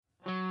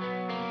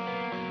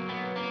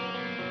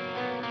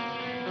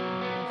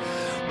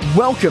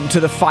Welcome to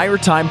the Fire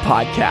Time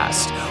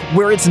Podcast,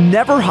 where it's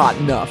never hot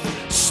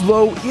enough,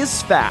 slow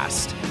is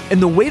fast,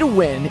 and the way to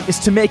win is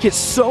to make it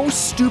so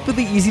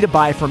stupidly easy to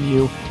buy from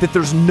you that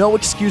there's no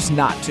excuse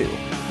not to.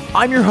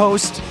 I'm your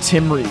host,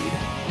 Tim Reed.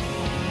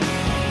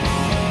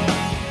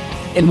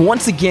 And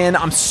once again,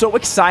 I'm so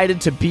excited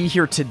to be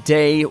here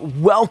today.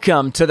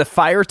 Welcome to the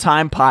Fire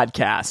Time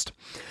Podcast.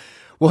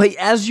 Well, hey,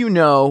 as you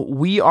know,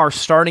 we are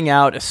starting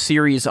out a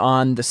series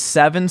on the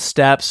 7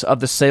 steps of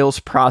the sales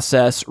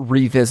process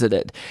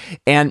revisited.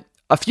 And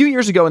a few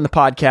years ago in the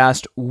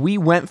podcast, we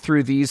went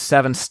through these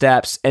 7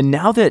 steps. And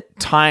now that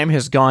time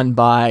has gone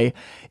by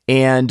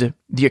and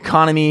the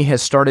economy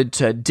has started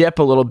to dip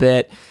a little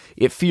bit,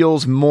 it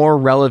feels more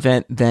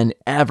relevant than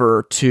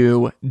ever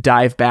to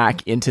dive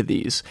back into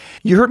these.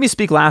 You heard me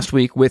speak last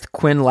week with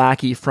Quinn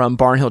Lackey from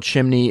Barnhill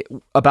Chimney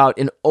about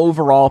an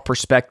overall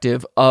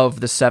perspective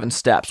of the 7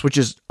 steps, which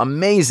is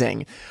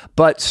amazing.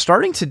 But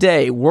starting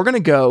today, we're going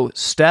to go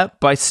step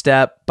by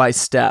step by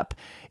step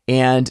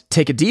and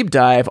take a deep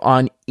dive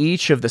on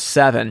each of the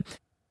 7.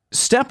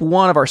 Step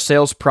 1 of our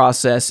sales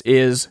process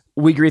is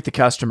we greet the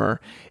customer.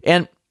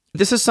 And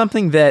this is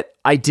something that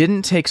I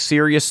didn't take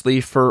seriously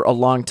for a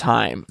long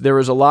time. There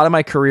was a lot of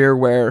my career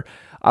where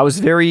I was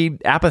very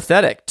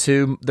apathetic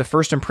to the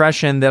first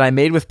impression that I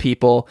made with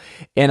people,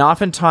 and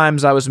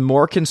oftentimes I was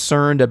more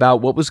concerned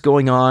about what was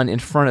going on in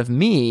front of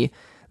me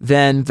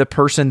than the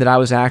person that I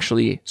was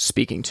actually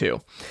speaking to.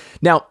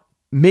 Now,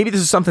 maybe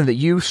this is something that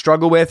you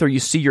struggle with or you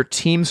see your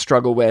team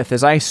struggle with.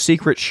 As I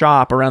secret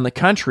shop around the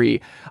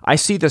country, I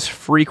see this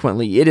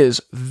frequently. It is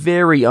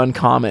very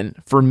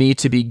uncommon for me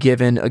to be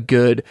given a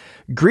good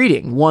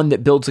greeting, one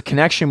that builds a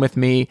connection with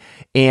me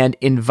and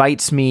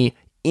invites me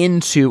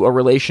into a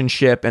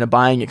relationship and a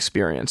buying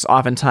experience.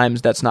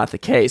 Oftentimes that's not the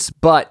case.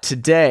 But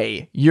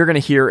today, you're going to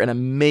hear an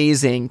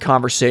amazing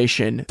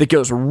conversation that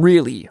goes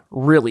really,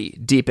 really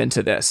deep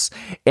into this.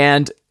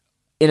 And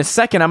in a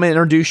second, I'm going to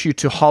introduce you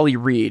to Holly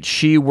Reed.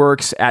 She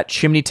works at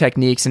Chimney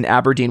Techniques in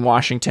Aberdeen,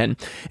 Washington.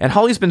 And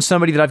Holly's been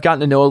somebody that I've gotten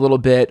to know a little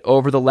bit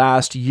over the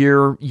last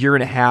year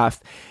and a half.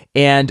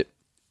 And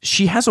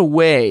she has a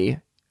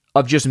way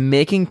of just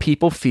making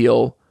people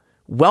feel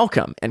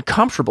welcome and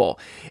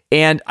comfortable.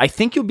 And I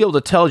think you'll be able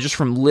to tell just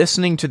from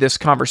listening to this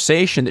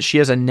conversation that she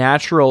has a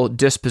natural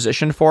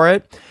disposition for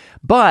it.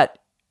 But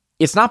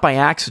it's not by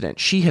accident.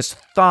 She has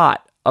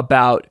thought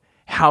about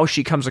how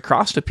she comes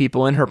across to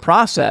people in her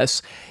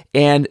process,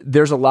 and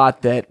there's a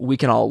lot that we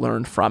can all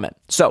learn from it.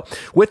 So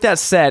with that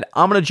said,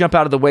 I'm going to jump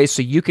out of the way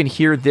so you can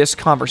hear this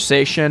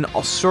conversation.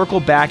 I'll circle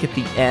back at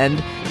the end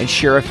and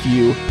share a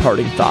few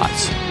parting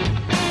thoughts.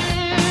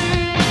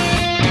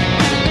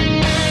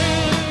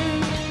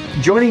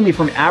 Joining me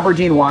from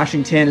Aberdeen,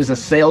 Washington is a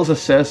sales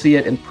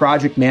associate and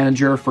project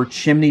manager for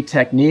Chimney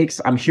Techniques.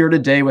 I'm here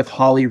today with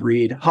Holly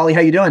Reed. Holly,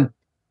 how you doing?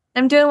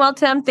 I'm doing well,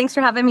 Tim. Thanks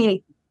for having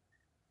me.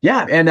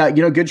 Yeah. And,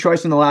 good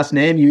choice in the last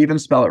name. You even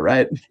spell it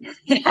right.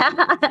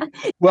 Yeah.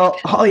 Well,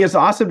 Holly, it's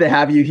awesome to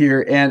have you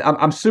here. And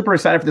I'm super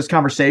excited for this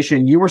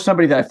conversation. You were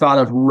somebody that I thought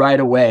of right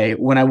away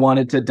when I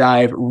wanted to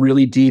dive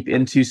really deep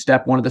into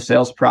step 1 of the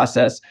sales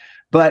process.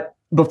 But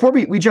before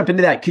we jump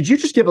into that, could you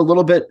just give a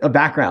little bit of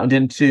background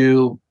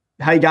into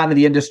how you got into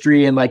the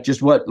industry and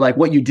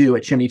what you do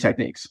at Chimney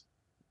Techniques?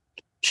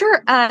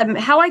 Sure.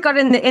 How I got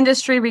in the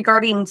industry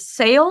regarding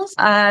sales,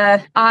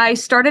 I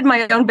started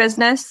my own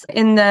business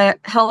in the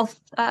health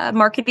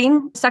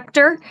marketing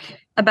sector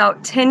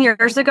about 10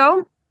 years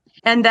ago.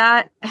 And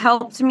that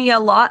helped me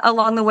a lot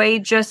along the way,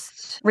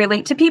 just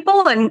relate to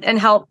people and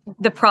help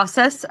the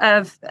process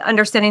of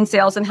understanding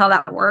sales and how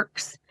that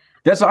works.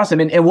 That's awesome.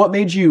 And what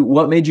made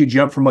you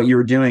jump from what you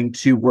were doing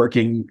to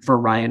working for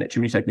Ryan at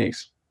Chimney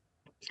Techniques?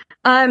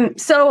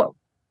 So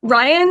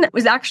Ryan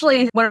was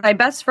actually one of my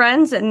best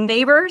friends and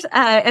neighbors,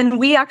 and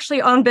we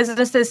actually owned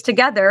businesses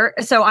together.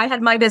 So I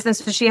had my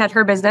business and she had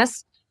her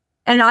business.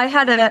 And I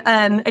had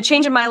a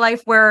change in my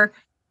life where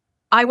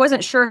I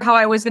wasn't sure how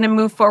I was going to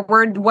move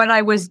forward. What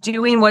I was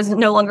doing was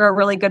no longer a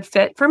really good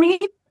fit for me.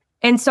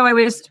 And so I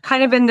was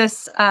kind of in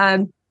this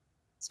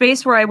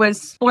space where I was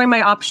exploring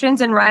my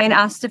options, and Ryan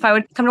asked if I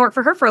would come to work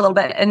for her for a little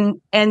bit.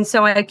 And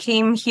so I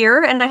came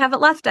here and I haven't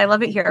left. I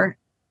love it here.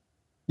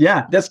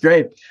 Yeah, that's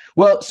great.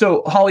 Well,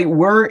 so Holly,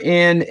 we're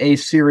in a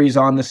series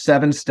on the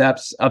 7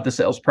 steps of the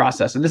sales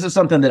process. And this is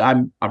something that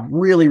I'm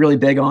really, really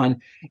big on.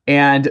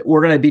 And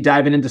we're going to be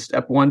diving into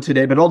step 1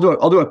 today, but I'll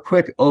do a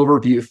quick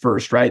overview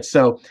first, right?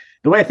 So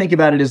the way I think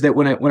about it is that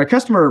when a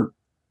customer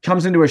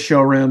comes into a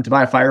showroom to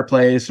buy a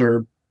fireplace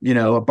or,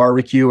 a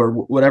barbecue or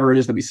whatever it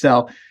is that we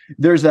sell,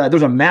 there's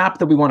a map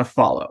that we want to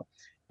follow.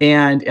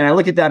 And I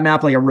look at that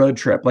map like a road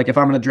trip. Like if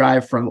I'm going to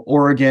drive from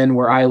Oregon,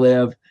 where I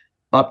live,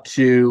 up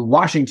to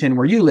Washington,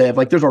 where you live,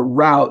 like there's a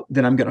route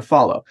that I'm going to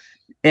follow.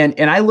 And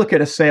I look at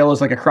a sale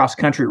as like a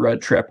cross-country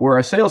road trip, where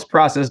a sales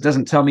process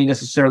doesn't tell me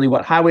necessarily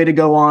what highway to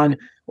go on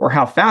or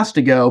how fast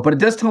to go, but it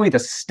does tell me the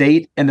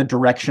state and the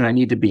direction I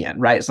need to be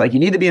in, right? It's like you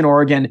need to be in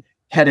Oregon,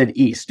 headed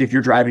east if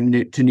you're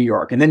driving to New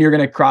York, and then you're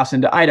going to cross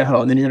into Idaho,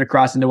 and then you're going to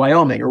cross into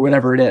Wyoming or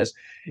whatever it is.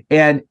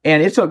 And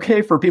it's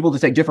okay for people to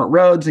take different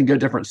roads and go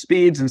different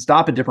speeds and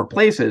stop at different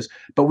places,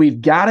 but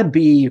we've got to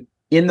be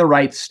in the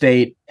right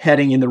state,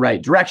 heading in the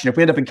right direction. If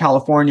we end up in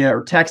California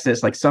or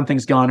Texas, like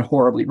something's gone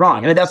horribly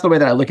wrong. And that's the way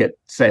that I look at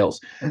sales.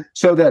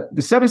 So the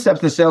 7 steps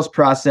of the sales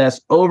process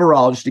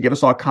overall, just to give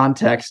us all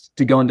context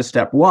to go into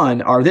step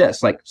 1, are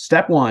this. Like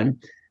step 1,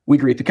 we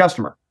greet the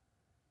customer.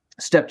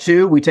 Step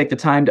 2, we take the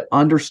time to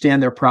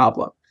understand their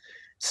problem.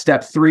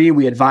 Step 3,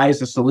 we advise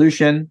the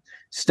solution.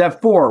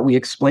 Step 4, we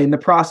explain the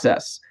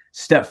process.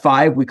 Step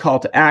 5, we call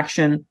to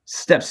action.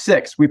 Step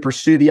 6, we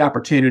pursue the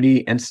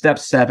opportunity. And step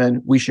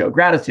 7, we show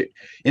gratitude.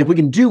 And if we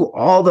can do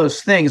all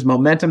those things,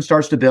 momentum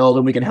starts to build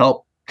and we can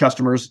help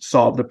customers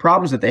solve the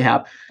problems that they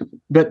have.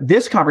 But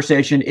this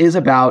conversation is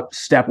about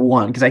step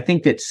 1, because I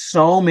think that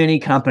so many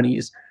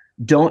companies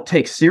don't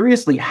take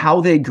seriously how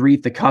they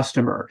greet the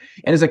customer.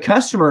 And as a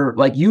customer,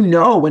 like, you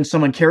know, when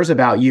someone cares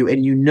about you,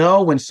 and you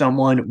know when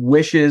someone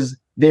wishes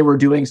they were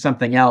doing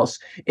something else.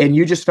 And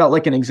you just felt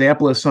like an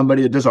example of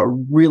somebody that does a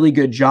really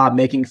good job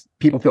making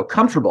people feel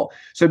comfortable.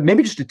 So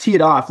maybe just to tee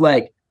it off,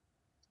 like,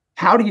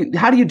 how do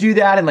you do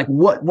that? And like,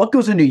 what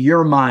goes into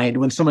your mind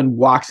when someone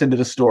walks into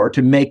the store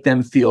to make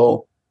them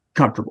feel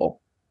comfortable?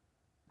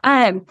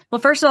 Well,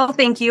 first of all,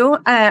 thank you.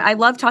 I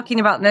love talking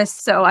about this,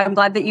 so I'm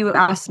glad that you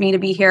asked me to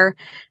be here.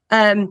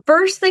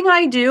 First thing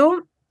I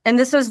do, and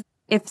this is,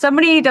 if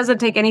somebody doesn't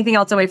take anything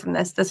else away from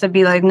this, this would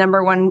be like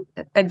number one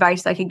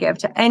advice I could give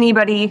to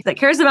anybody that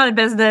cares about a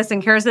business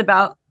and cares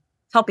about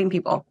helping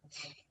people,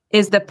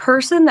 is the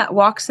person that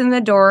walks in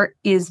the door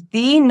is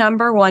the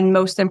number one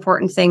most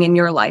important thing in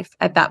your life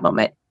at that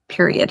moment,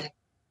 period.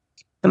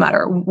 No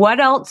matter what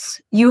else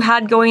you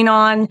had going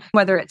on,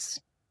 whether it's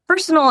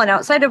personal and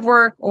outside of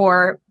work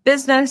or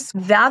business,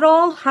 that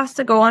all has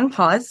to go on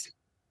pause.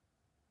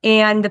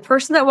 And the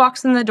person that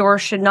walks in the door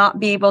should not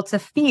be able to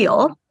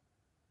feel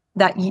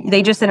that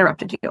they just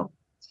interrupted you.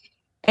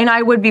 And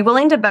I would be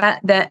willing to bet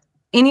that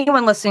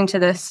anyone listening to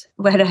this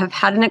would have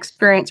had an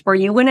experience where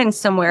you went in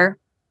somewhere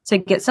to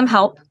get some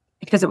help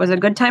because it was a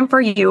good time for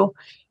you,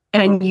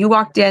 and you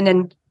walked in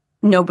and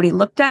nobody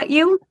looked at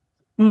you.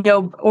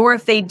 No, or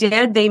if they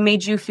did, they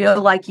made you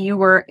feel like you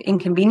were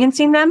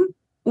inconveniencing them,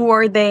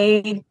 or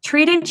they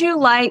treated you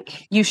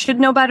like you should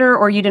know better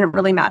or you didn't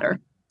really matter.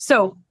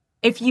 So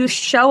if you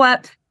show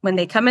up when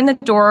they come in the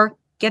door,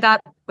 get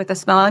up with a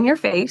smile on your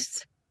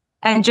face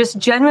and just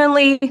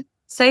genuinely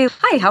say,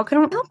 "Hi, how can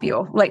I help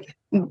you? Like,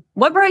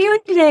 what brought you in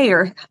today?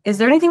 Or is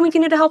there anything we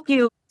can do to help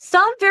you?"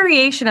 Some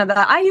variation of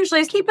that. I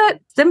usually keep it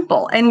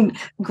simple and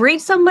greet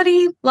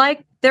somebody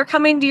like they're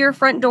coming to your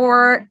front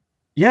door.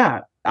 Yeah,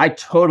 I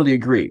totally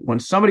agree.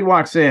 When somebody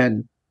walks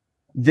in,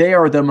 they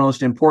are the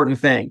most important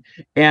thing.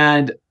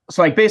 And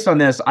so, like, based on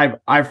this,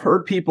 I've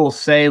heard people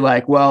say,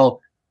 like,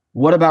 well,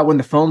 what about when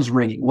the phone's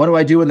ringing? What do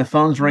I do when the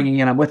phone's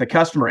ringing and I'm with a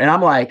customer? And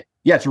I'm like,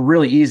 yeah, it's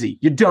really easy.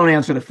 You don't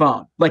answer the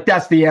phone. Like,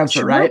 that's the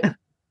answer, right?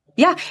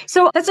 Yeah.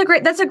 So that's a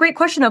great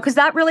question though, because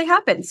that really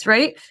happens,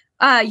 right?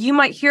 You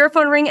might hear a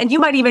phone ring and you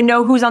might even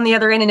know who's on the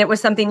other end and it was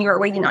something you were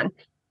waiting on.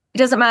 It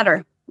doesn't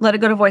matter. Let it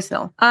go to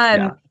voicemail.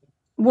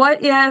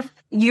 What if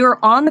you're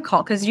on the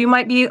call? Because you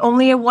might be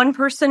only a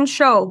one-person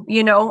show,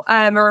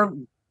 or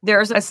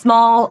there's a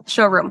small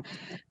showroom.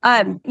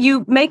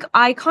 You make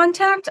eye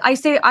contact. I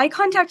say eye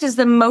contact is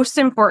the most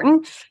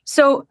important.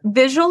 So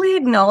visually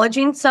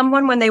acknowledging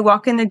someone when they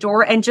walk in the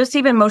door and just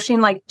even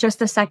motioning like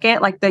just a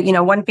second, like the,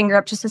 one finger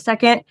up just a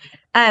second,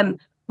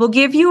 will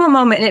give you a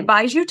moment. It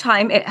buys you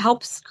time. It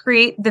helps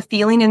create the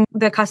feeling in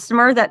the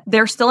customer that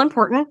they're still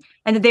important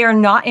and that they are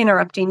not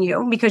interrupting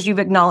you because you've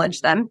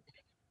acknowledged them.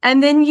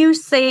 And then you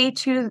say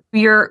to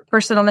your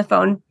person on the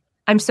phone,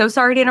 "I'm so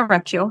sorry to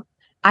interrupt you.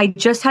 I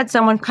just had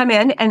someone come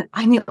in and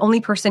I'm the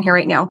only person here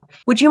right now.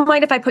 Would you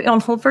mind if I put you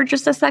on hold for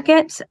just a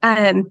second?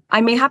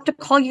 I may have to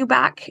call you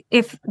back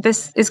if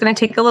this is going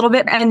to take a little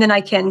bit." And then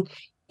I can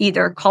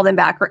either call them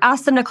back or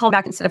ask them to call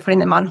back instead of putting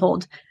them on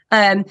hold.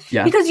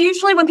 Because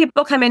usually when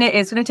people come in, it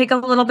is going to take a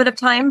little bit of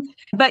time.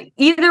 But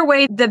either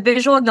way, the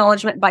visual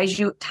acknowledgement buys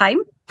you time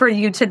for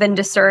you to then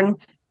discern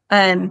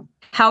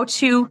how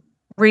to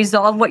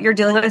resolve what you're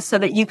dealing with so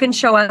that you can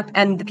show up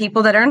and the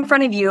people that are in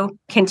front of you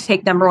can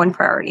take number one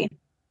priority.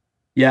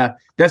 Yeah,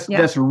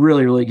 that's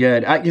really, really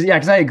good.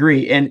 Because I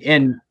agree.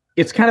 And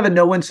it's kind of a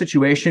no-win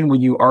situation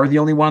when you are the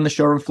only one on the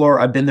showroom floor.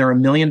 I've been there a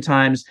million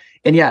times.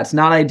 And yeah, it's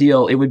not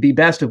ideal. It would be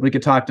best if we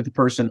could talk to the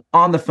person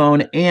on the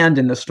phone and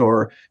in the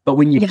store. But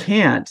when you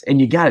can't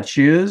and you got to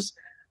choose,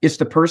 it's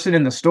the person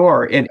in the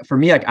store. And for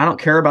me, like, I don't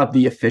care about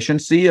the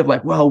efficiency of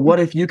like, well,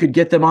 what if you could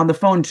get them on the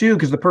phone too?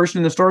 Because the person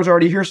in the store is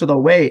already here, so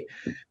they'll wait.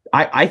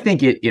 I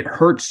think it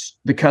hurts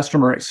the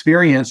customer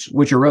experience,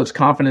 which erodes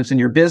confidence in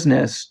your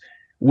business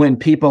when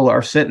people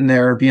are sitting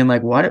there being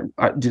like, what,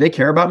 do they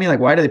care about me? Like,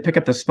 why do they pick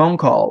up this phone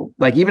call?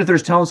 Like, even if they're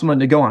telling someone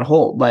to go on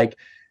hold, like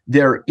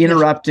they're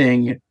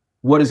interrupting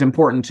what is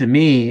important to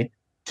me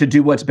to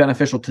do what's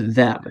beneficial to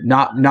them,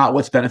 not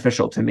what's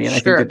beneficial to me.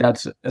 And Sure. I think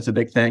that's a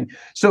big thing.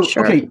 So,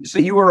 Sure. okay, so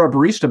you were a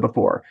barista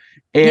before.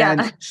 And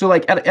Yeah. so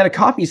like at a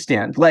coffee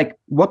stand, like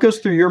what goes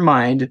through your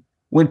mind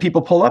when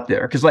people pull up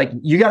there? Because like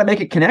you got to make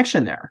a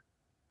connection there.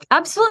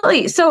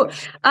 Absolutely. So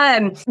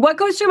what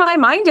goes through my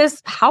mind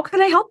is, how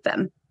can I help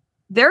them?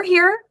 They're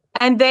here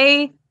and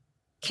they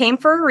came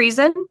for a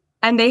reason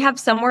and they have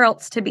somewhere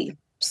else to be.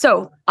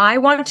 So I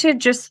want to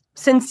just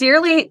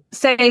sincerely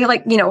say,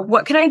 like,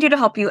 what can I do to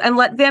help you? And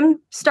let them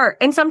start.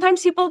 And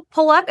sometimes people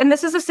pull up, and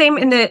this is the same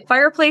in the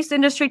fireplace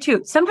industry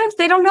too. Sometimes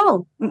they don't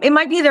know. It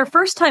might be their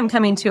first time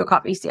coming to a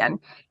coffee stand.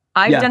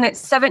 I've done it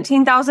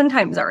 17,000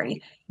 times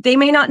already. They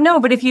may not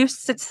know, but if you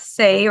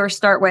say or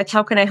start with,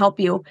 how can I help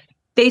you?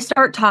 They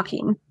start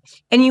talking,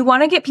 and you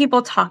want to get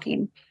people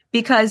talking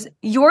because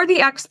you're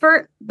the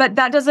expert, but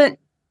that doesn't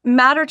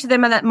matter to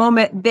them in that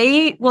moment.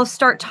 They will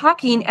start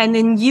talking, and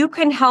then you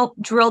can help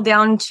drill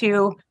down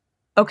to,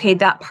 okay,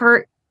 that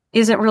part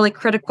isn't really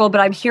critical, but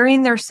I'm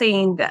hearing they're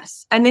saying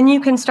this. And then you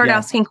can start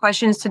asking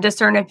questions to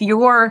discern if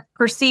you're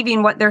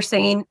perceiving what they're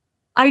saying.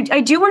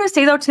 I do want to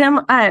say though, Tim,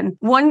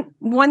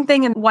 one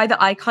thing, and why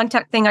the eye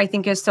contact thing I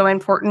think is so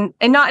important,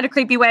 and not in a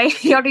creepy way.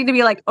 You don't need to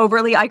be like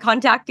overly eye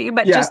contacty,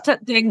 but just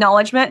the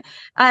acknowledgement.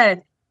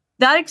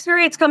 That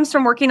experience comes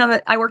from working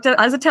I worked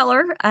as a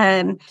teller.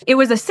 It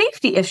was a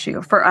safety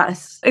issue for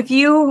us. If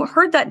you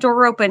heard that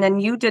door open and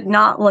you did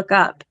not look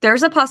up,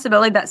 there's a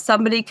possibility that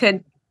somebody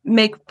could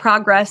make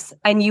progress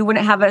and you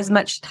wouldn't have as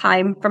much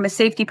time from a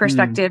safety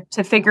perspective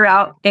to figure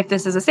out if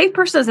this is a safe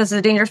person, if this is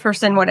a dangerous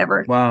person,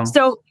 whatever. Wow.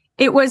 So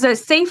it was a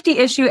safety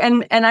issue.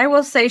 And I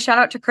will say, shout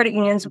out to credit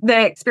unions.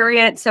 The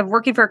experience of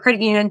working for a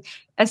credit union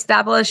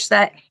established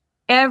that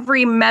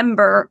every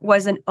member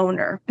was an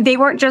owner. They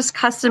weren't just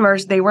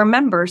customers. They were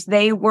members.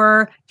 They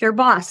were your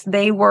boss.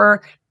 They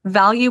were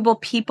valuable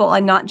people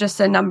and not just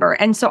a number.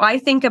 And so I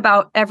think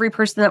about every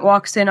person that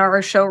walks in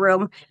our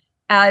showroom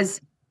as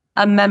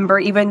a member,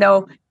 even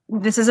though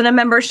this isn't a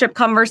membership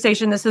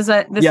conversation. This is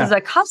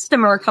a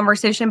customer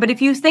conversation. But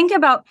if you think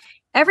about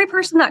every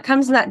person that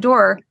comes in that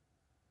door,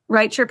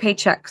 writes your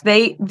paychecks.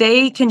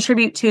 They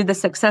contribute to the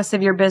success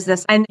of your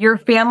business and your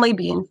family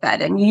being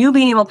fed and you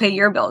being able to pay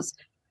your bills.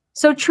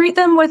 So treat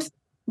them with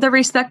the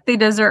respect they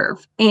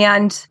deserve.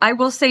 And I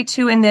will say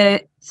too, in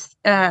the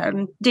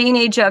day and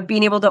age of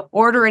being able to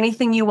order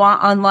anything you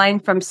want online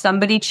from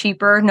somebody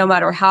cheaper, no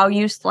matter how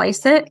you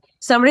slice it,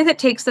 somebody that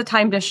takes the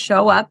time to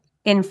show up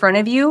in front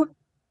of you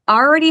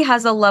already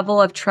has a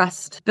level of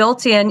trust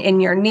built in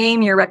your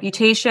name, your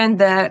reputation,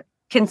 the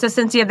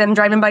consistency of them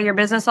driving by your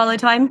business all the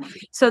time.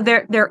 So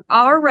they're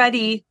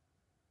already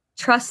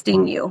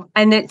trusting you.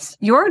 And it's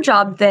your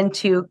job then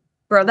to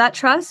grow that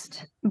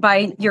trust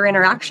by your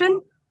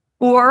interaction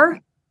or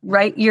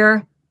write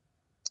the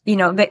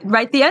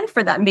end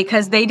for them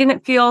because they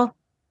didn't feel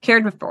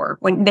cared before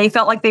when they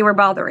felt like they were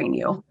bothering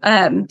you.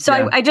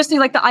 I just think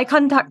like the eye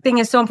contact thing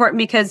is so important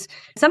because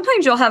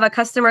sometimes you'll have a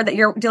customer that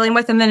you're dealing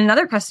with and then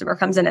another customer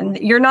comes in and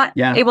you're not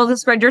able to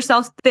spread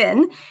yourself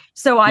thin.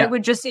 So I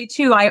would just say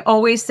too, I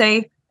always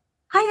say,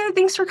 hi there,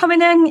 thanks for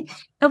coming in.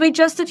 It'll be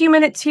just a few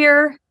minutes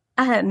here.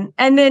 And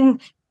then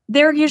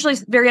they're usually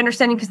very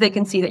understanding because they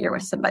can see that you're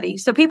with somebody.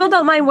 So people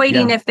don't mind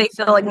waiting if they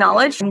feel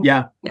acknowledged.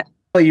 Yeah.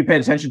 You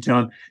paid attention to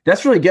them.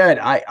 That's really good.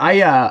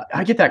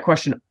 I get that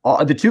question.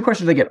 The two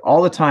questions I get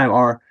all the time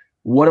are,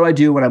 what do I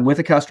do when I'm with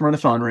a customer and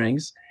the phone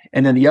rings?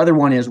 And then the other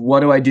one is,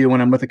 what do I do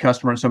when I'm with a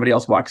customer and somebody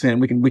else walks in?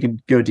 We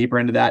can go deeper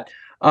into that.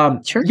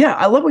 Sure. Yeah.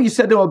 I love what you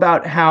said though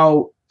about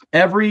how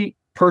every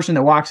person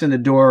that walks in the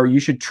door, you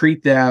should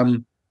treat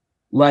them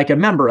like a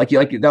member, like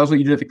that was what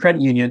you did at the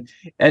credit union.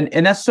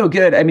 And that's so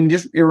good. I mean,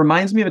 it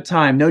reminds me of a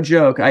time, no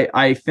joke.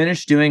 I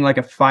finished doing like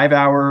a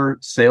 5-hour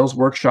sales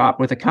workshop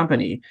with a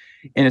company.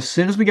 And as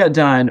soon as we got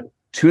done,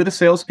 two of the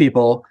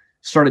salespeople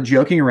started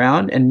joking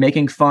around and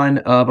making fun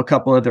of a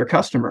couple of their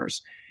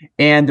customers.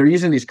 And they're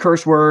using these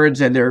curse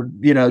words and they're,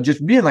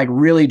 just being like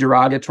really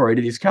derogatory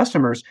to these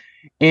customers.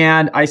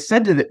 And I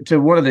said to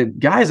one of the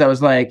guys, I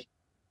was like,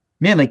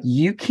 man, like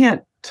you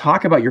can't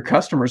talk about your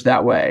customers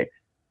that way.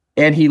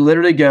 And he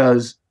literally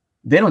goes,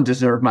 they don't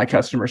deserve my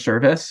customer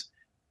service.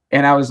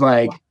 And I was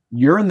like,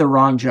 you're in the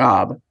wrong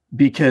job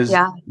because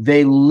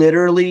they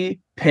literally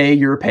pay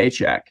your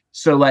paycheck.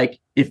 So like,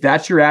 if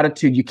that's your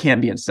attitude, you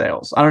can't be in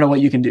sales. I don't know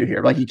what you can do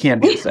here. Like you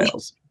can't be in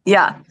sales.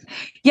 Yeah.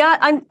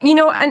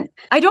 And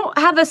I don't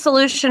have a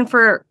solution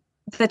for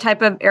the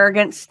type of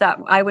arrogance that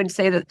I would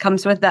say that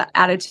comes with that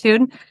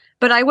attitude.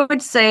 But I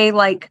would say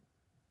like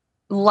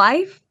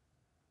life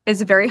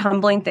is a very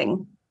humbling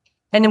thing.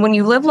 And when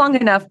you live long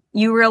enough,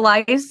 you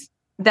realize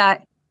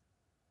that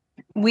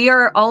we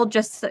are all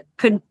just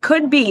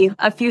could be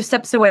a few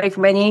steps away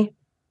from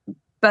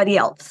anybody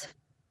else,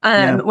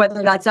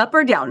 whether that's up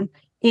or down.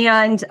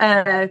 And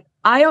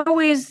I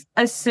always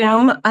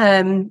assume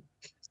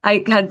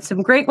I had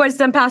some great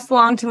wisdom passed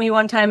along to me a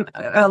long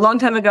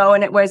time ago,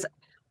 and it was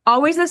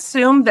always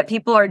assume that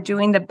people are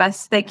doing the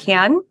best they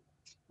can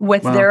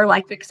with their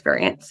life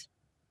experience.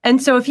 And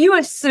so if you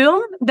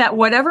assume that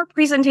whatever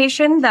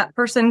presentation that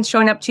person's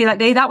showing up to you that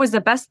day, that was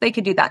the best they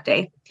could do that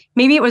day,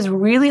 maybe it was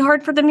really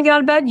hard for them to get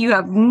out of bed. You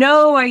have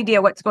no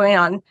idea what's going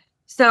on.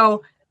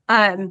 So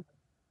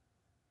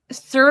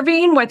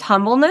serving with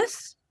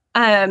humbleness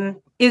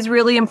is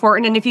really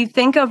important. And if you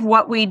think of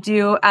what we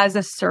do as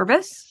a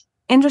service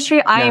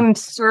industry, I'm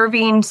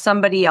serving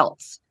somebody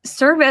else.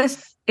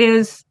 Service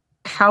is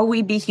how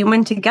we be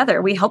human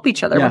together. We help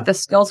each other with the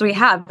skills we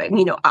have.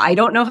 And, I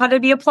don't know how to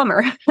be a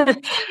plumber.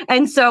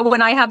 And so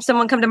when I have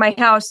someone come to my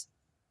house,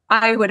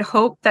 I would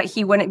hope that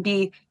he wouldn't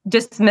be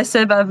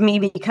dismissive of me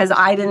because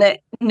I didn't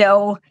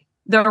know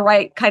the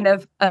right kind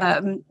of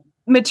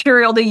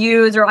material to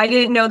use, or I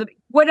didn't know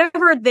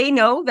whatever they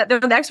know that they're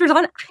the experts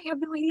on. I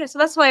have no idea. So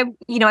that's why,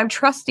 I'm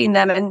trusting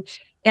them.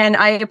 And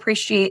I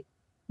appreciate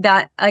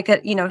that, like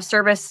a,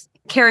 service,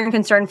 care and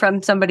concern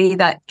from somebody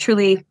that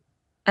truly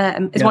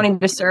is wanting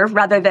to serve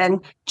rather than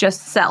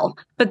just sell.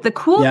 But the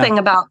cool thing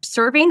about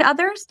serving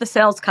others, the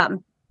sales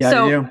come. Yeah,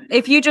 so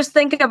if you just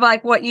think of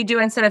like what you do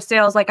instead of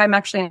sales, like I'm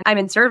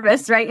in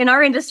service, right? In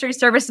our industry,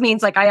 service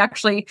means like I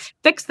actually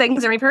fix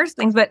things and repair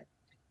things, but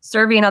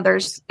serving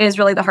others is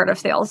really the heart of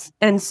sales.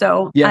 And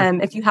so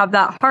if you have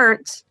that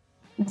heart,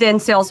 then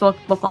sales will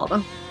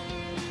follow.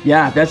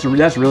 Yeah, that's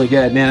really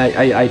good, man.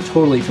 I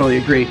totally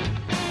agree.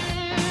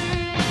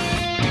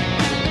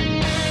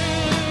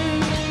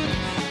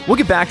 We'll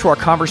get back to our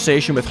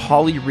conversation with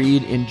Holly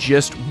Reed in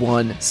just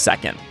 1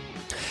 second.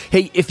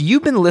 Hey, if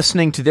you've been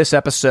listening to this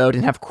episode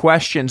and have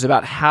questions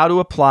about how to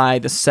apply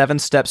the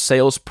 7-step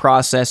sales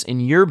process in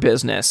your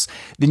business,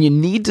 then you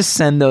need to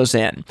send those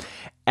in.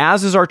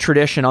 As is our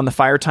tradition on the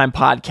Fire Time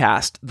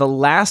podcast, the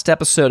last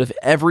episode of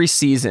every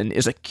season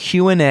is a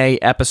Q&A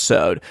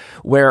episode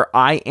where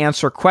I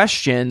answer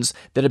questions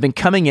that have been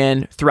coming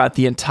in throughout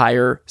the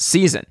entire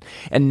season.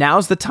 And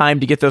now's the time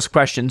to get those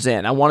questions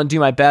in. I want to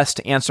do my best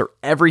to answer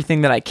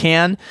everything that I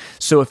can.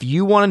 So if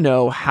you want to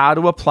know how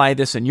to apply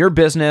this in your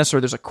business, or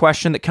there's a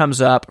question that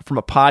comes up from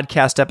a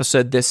podcast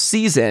episode this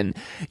season,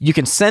 you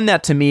can send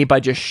that to me by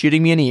just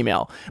shooting me an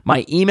email.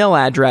 My email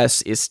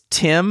address is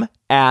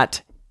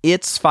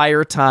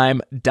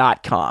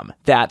tim@itsfiretime.com.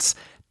 That's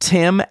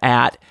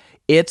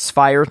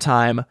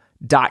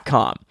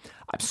tim@itsfiretime.com.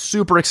 I'm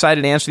super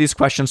excited to answer these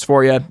questions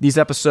for you. These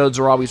episodes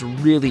are always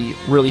really,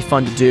 really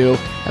fun to do,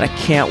 and I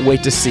can't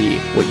wait to see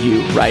what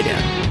you write in.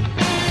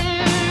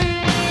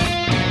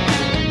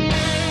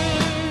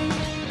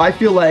 I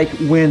feel like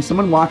when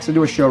someone walks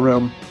into a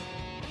showroom,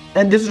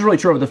 and this is really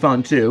true over the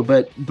phone too,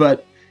 but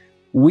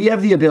we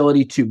have the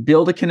ability to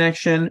build a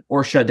connection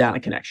or shut down a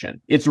connection.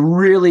 It's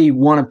really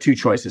one of two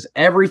choices.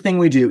 Everything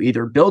we do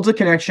either builds a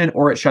connection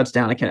or it shuts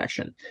down a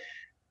connection.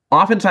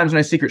 Oftentimes when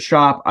I secret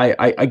shop,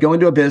 I go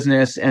into a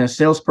business and a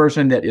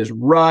salesperson that is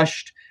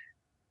rushed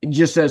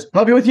just says,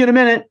 "I'll be with you in a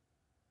minute."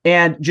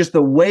 And just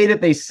the way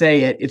that they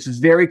say it, it's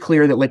very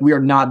clear that like we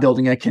are not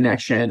building a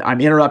connection.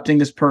 I'm interrupting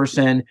this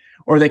person,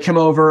 or they come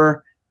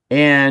over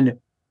and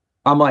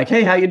I'm like,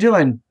 "Hey, how you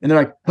doing?" And they're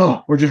like,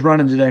 "Oh, we're just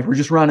running today. We're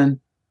just running."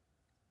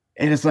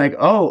 And it's like,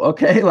 oh,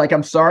 okay. Like,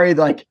 I'm sorry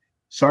that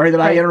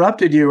I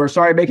interrupted you, or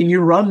sorry making you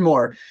run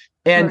more.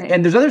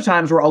 And there's other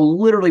times where I'll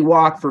literally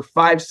walk for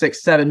 5,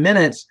 6, 7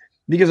 minutes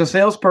because a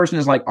salesperson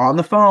is like on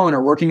the phone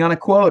or working on a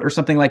quote or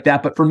something like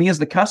that. But for me as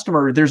the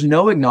customer, there's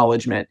no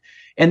acknowledgement.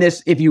 And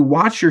this, if you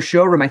watch your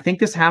showroom, I think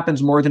this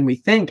happens more than we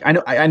think.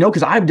 I know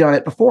because I've done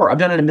it before. I've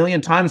done it a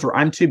million times where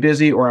I'm too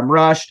busy or I'm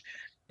rushed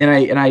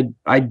and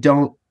I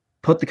don't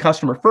put the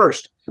customer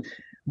first.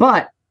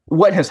 But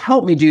what has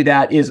helped me do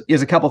that is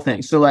a couple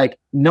things. So like,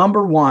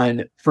 number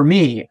one, for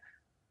me,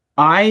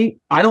 I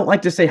don't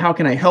like to say, "How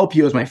can I help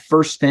you?" as my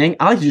first thing.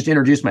 I like to just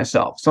introduce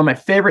myself. So my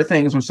favorite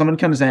things when someone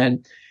comes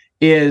in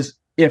is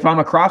if I'm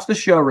across the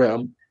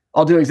showroom,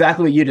 I'll do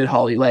exactly what you did,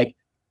 Holly. Like,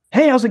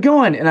 "Hey, how's it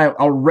going?" And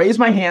I'll raise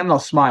my hand and I'll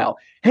smile.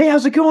 "Hey,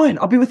 how's it going?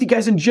 I'll be with you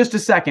guys in just a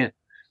second."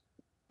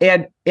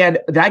 And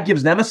that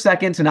gives them a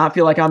second to not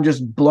feel like I'm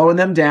just blowing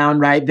them down,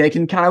 right? They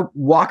can kind of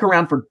walk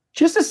around for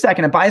just a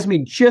second. It buys me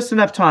just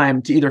enough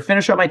time to either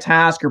finish up my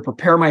task or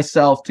prepare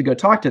myself to go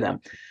talk to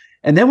them.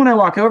 And then when I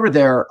walk over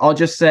there, I'll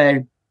just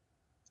say,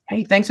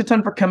 "Hey, thanks a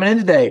ton for coming in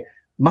today.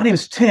 My name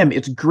is Tim.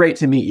 It's great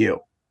to meet you."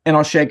 And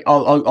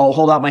I'll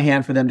hold out my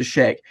hand for them to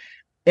shake.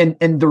 And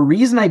the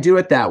reason I do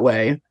it that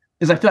way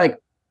is I feel like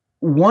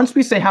once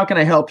we say, "How can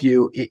I help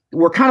you?"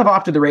 We're kind of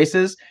off to the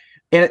races.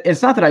 And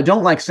it's not that I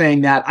don't like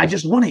saying that. I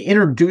just want to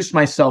introduce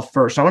myself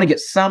first. I want to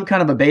get some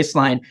kind of a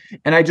baseline.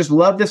 And I just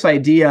love this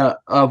idea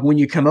of when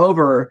you come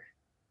over,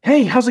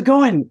 "Hey, how's it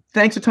going?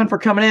 Thanks a ton for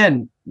coming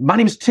in. My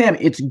name's Tim.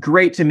 It's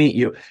great to meet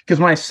you." Because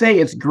when I say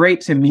it's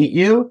great to meet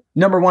you,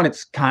 number one,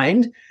 it's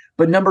kind.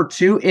 But number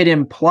two, it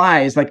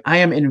implies like I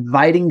am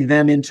inviting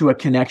them into a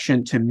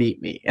connection to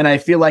meet me. And I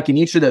feel like in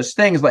each of those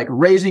things, like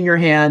raising your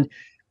hand,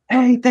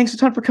 "Hey, thanks a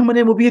ton for coming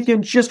in. We'll be with you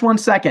in just 1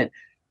 second."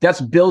 That's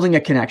building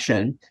a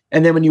connection.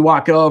 And then when you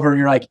walk over and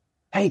you're like,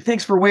 "Hey,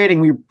 thanks for waiting.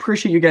 We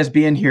appreciate you guys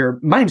being here.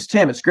 My name's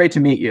Tim. It's great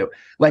to meet you."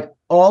 Like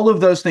all of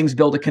those things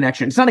build a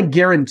connection. It's not a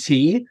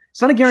guarantee.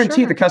 It's not a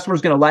guarantee the customer's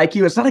going to like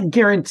you. It's not a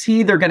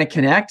guarantee they're going to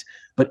connect,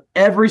 but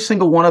every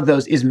single one of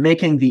those is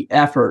making the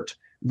effort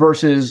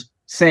versus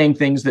saying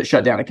things that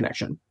shut down a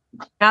connection.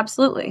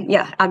 Absolutely.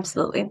 Yeah,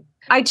 absolutely.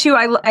 I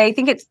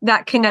think it's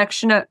that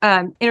connection of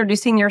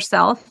introducing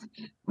yourself.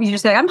 You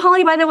just say, I'm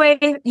Holly, by the way,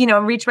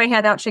 reach my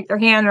hand out, shake their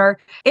hand, or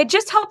it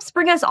just helps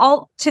bring us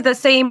all to the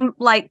same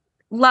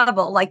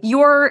level. Like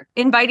you're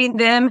inviting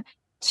them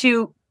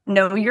to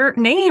know your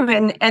name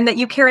and that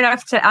you care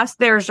enough to ask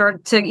theirs or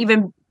to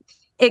even,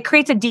 it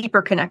creates a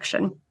deeper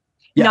connection.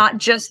 Yeah. Not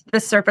just the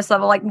surface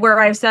level, like where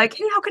I say,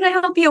 hey, how can I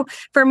help you?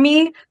 For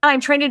me,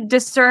 I'm trying to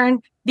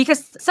discern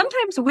because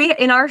sometimes we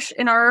in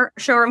our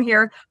showroom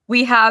here,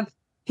 we have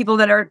people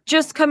that are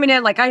just coming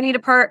in, like I need a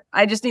part,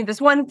 I just need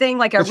this one thing,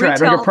 like That's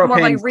retail, right, like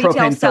more like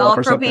retail sell,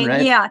 propane,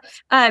 right? Yeah.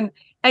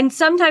 And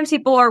sometimes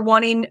people are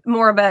wanting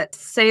more of a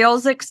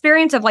sales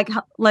experience of like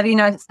letting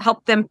us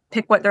help them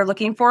pick what they're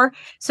looking for.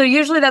 So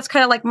usually that's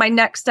kind of like my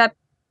next step,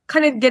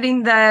 kind of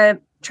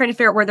trying to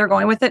figure out where they're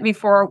going with it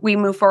before we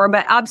move forward.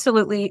 But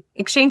absolutely,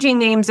 exchanging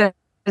names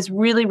is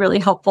really, really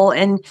helpful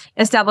in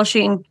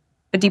establishing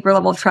a deeper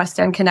level of trust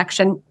and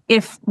connection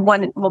if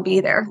one will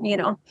be there,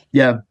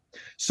 Yeah.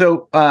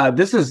 So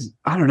this is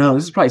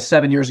probably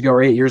 7 years ago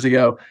or 8 years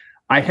ago.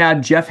 I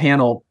had Jeff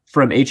Hanel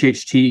from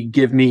HHT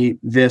give me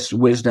this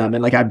wisdom.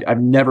 And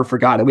I've never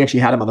forgotten it. We actually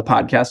had him on the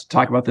podcast to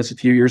talk about this a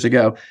few years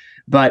ago.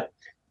 But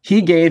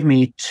he gave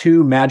me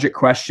 2 magic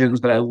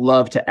questions that I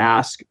love to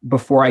ask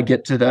before I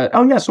get to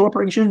so what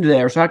brings you in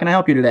today? Or so how can I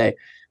help you today?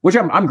 Which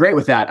I'm great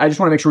with that. I just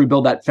want to make sure we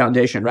build that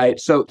foundation, right?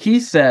 So he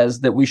says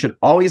that we should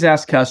always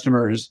ask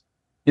customers,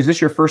 is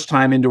this your first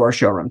time into our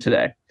showroom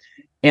today?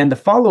 And the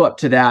follow-up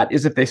to that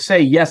is if they say,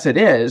 yes, it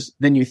is,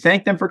 then you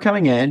thank them for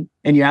coming in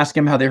and you ask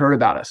them how they heard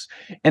about us.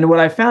 And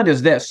what I found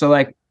is this. So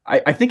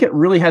I think it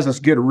really has this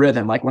good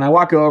rhythm. Like when I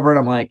walk over and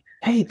I'm like,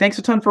 hey, thanks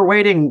a ton for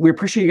waiting. We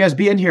appreciate you guys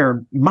being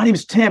here. My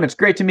name's Tim. It's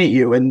great to meet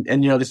you. And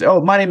they say,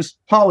 oh, my name's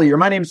Holly, or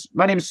my name's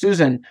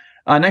Susan.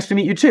 Nice to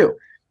meet you too.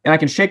 And I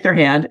can shake their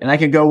hand and I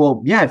can go,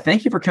 well, yeah,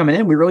 thank you for coming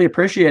in. We really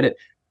appreciate it.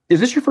 Is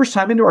this your first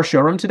time into our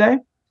showroom today?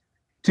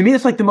 To me,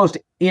 it's like the most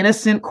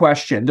innocent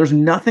question. There's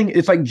nothing,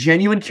 it's like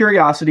genuine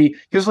curiosity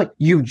because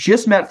you've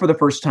just met for the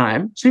first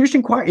time. So you're just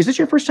inquiring, is this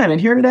your first time in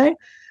here today?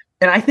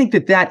 And I think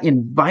that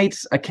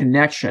invites a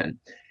connection.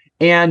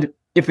 And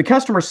if the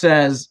customer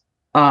says,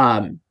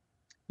 yeah,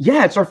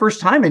 it's our first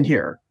time in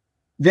here,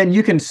 then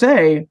you can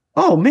say,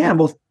 oh man,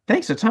 well,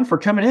 thanks a ton for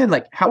coming in.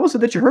 Like, how was it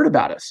that you heard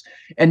about us?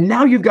 And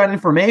now you've got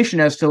information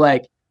as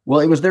to well,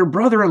 it was their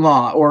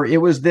brother-in-law, or it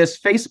was this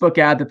Facebook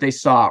ad that they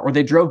saw, or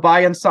they drove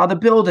by and saw the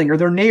building, or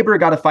their neighbor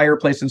got a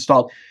fireplace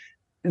installed.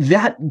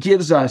 That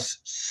gives us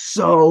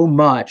so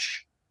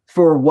much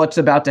for what's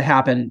about to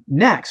happen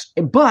next.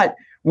 But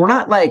we're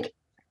not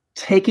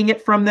taking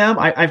it from them.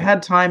 I've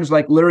had times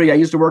literally, I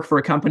used to work for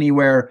a company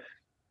where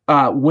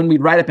when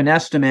we'd write up an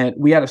estimate,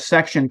 we had a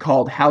section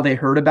called how they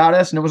heard about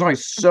us. And it was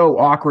always so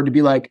awkward to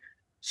be like,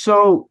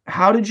 so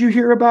how did you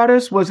hear about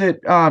us? Was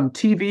it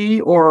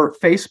TV or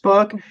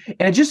Facebook?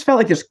 And it just felt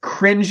like this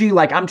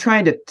cringy, I'm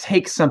trying to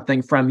take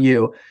something from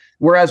you.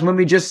 Whereas when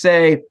we just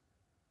say,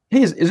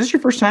 hey, is this your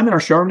first time in our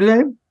showroom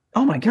today?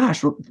 Oh my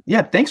gosh. Well,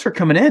 yeah, thanks for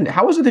coming in.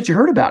 How was it that you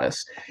heard about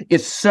us?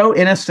 It's so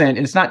innocent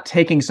and it's not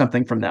taking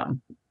something from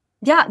them.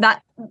 Yeah,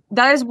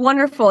 that is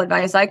wonderful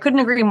advice. I couldn't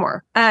agree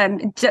more.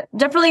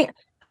 Definitely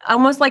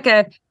almost like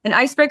an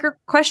icebreaker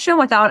question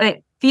without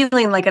it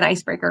feeling like an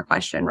icebreaker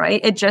question, right?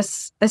 It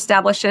just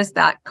establishes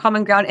that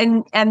common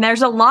ground. And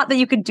there's a lot that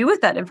you could do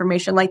with that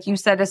information. Like you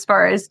said, as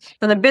far as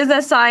from the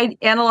business side,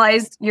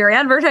 analyze your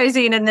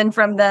advertising. And then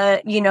from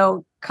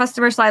the,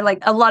 customer side,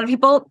 a lot of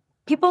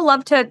people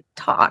love to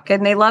talk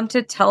and they love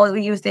to tell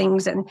you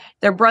things, and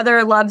their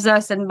brother loves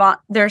us and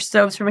bought their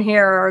stoves from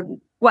here or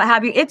what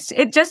have you.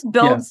 It just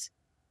builds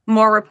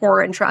more rapport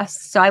and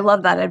trust. So I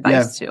love that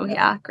advice too.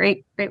 Yeah.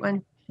 Great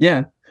one.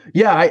 Yeah.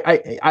 Yeah,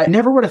 I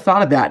never would have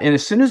thought of that. And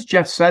as soon as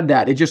Jeff said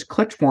that, it just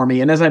clicked for me.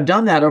 And as I've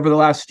done that over the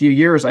last few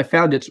years, I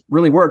found it's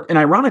really worked. And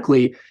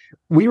ironically,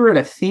 we were at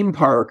a theme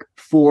park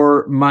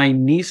for my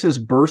niece's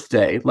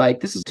birthday.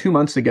 This is 2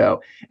 months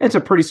ago. It's a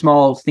pretty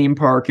small theme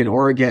park in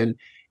Oregon.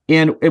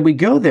 And we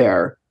go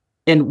there.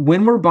 And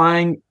when we're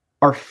buying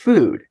our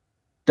food,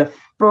 the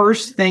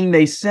first thing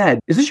they said,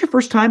 is this your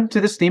first time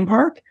to this theme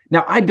park?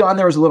 Now, I'd gone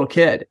there as a little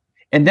kid.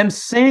 And them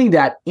saying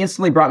that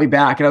instantly brought me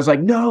back. And I was like,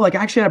 no, I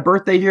actually had a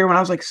birthday here when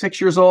I was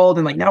 6 years old.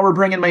 And now we're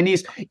bringing my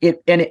niece.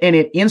 It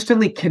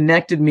instantly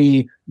connected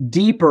me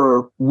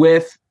deeper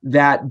with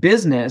that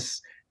business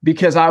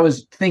because I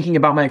was thinking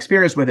about my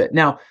experience with it.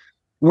 Now,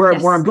 where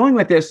I'm going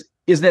with this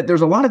is that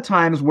there's a lot of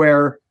times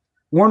where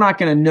we're not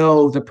going to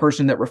know the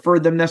person that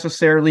referred them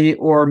necessarily,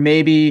 or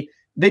maybe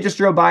they just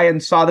drove by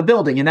and saw the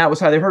building and that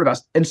was how they heard of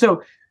us. And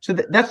so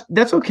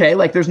that's okay.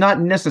 There's not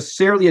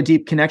necessarily a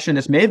deep connection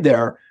that's made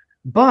there.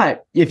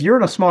 But if you're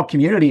in a small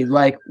community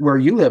like where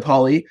you live,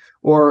 Holly,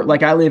 or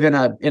I live in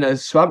a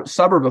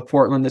suburb of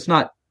Portland that's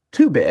not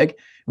too big,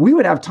 we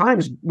would have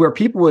times where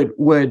people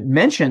would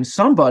mention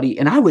somebody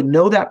and I would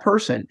know that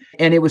person.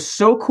 And it was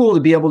so cool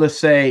to be able to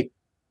say,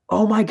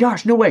 oh my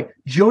gosh, no way,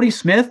 Jody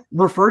Smith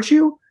referred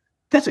you?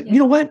 You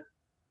know what?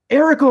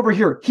 Eric over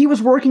here, he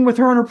was working with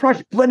her on her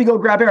project. Let me go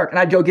grab Eric. And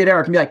I'd go get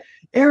Eric and be like,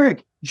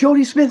 Eric,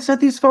 Jody Smith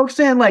sent these folks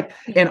in, like,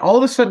 and all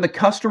of a sudden the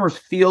customers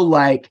feel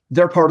like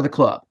they're part of the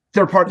club.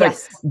 They're part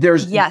yes. like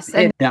there's yes.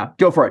 And yeah,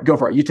 go for it.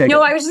 You take it.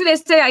 No, I was just going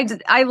to say,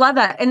 I love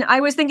that. And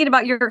I was thinking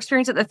about your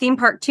experience at the theme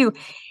park too.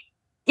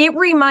 It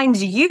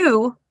reminds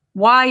you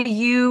why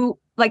you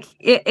like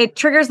it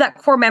triggers that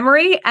core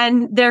memory,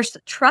 and there's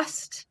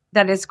trust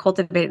that is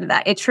cultivated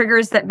that it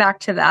triggers that back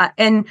to that.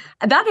 And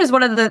that is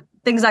one of the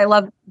things I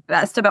love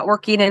best about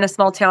working in a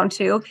small town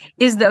too,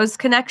 is those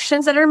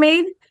connections that are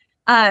made.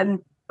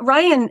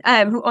 Ryan,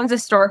 who owns a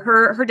store,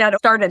 her dad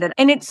started it.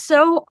 And it's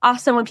so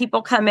awesome when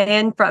people come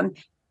in from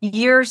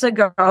years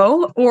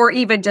ago, or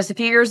even just a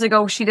few years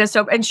ago, she does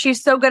so, and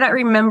she's so good at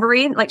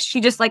remembering, like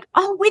she just like,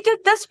 oh, we did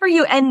this for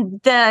you.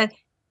 And the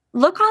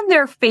look on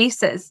their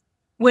faces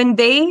when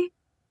they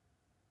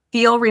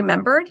feel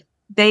remembered,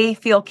 they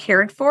feel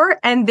cared for,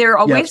 and they're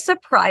always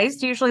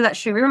surprised, usually, that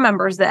she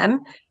remembers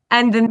them.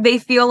 And then they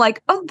feel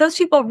like, oh, those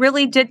people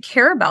really did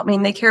care about me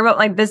and they care about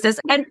my business.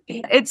 And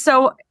it's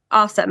so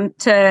awesome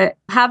to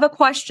have a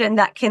question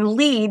that can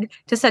lead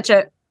to such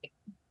a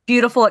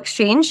beautiful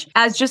exchange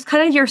as just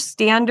kind of your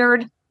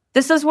standard.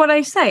 This is what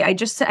I say. I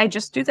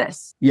just do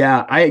this.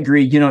 Yeah, I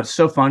agree. It's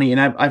so funny.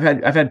 And I've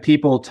had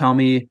people tell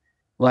me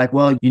like,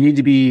 well, you need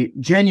to be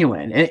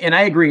genuine. And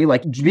I agree,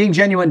 like being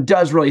genuine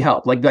does really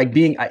help. Like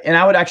being, and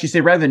I would actually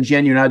say rather than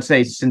genuine, I would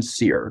say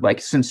sincere.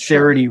 Like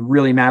sincerity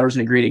really matters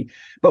in a greeting.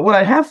 But what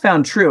I have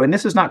found true, and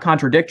this is not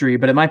contradictory,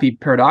 but it might be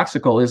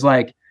paradoxical, is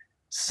like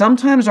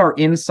sometimes our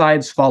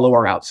insides follow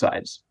our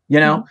outsides,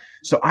 Mm-hmm.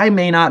 So I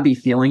may not be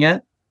feeling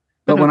it,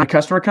 but when a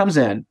customer comes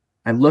in,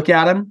 I look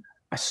at them,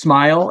 I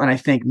smile, and I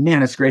think,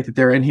 man, it's great that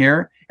they're in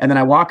here. And then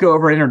I walk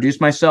over and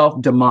introduce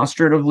myself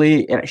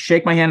demonstratively, and I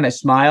shake my hand and I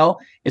smile.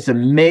 It's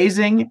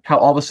amazing how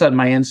all of a sudden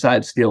my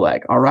insides feel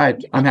like, all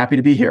right, I'm happy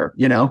to be here,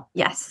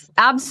 Yes,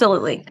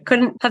 absolutely.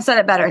 Couldn't have said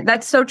it better.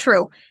 That's so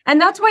true.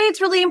 And that's why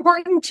it's really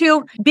important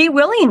to be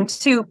willing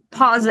to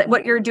pause at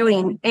what you're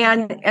doing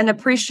and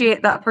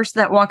appreciate that person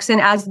that walks in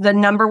as the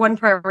number one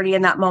priority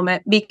in that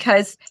moment,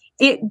 because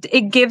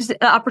it gives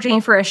the opportunity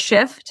for a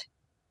shift,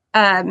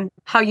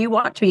 how you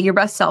want to be your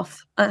best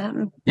self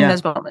in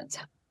those moments.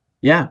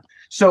 Yeah.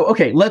 So,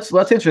 okay, let's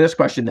answer this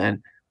question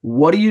then.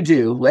 What do you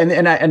do?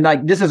 And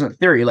like, this isn't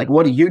theory. Like,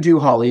 what do you do,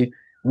 Holly,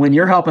 when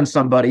you're helping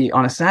somebody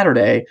on a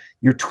Saturday,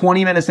 you're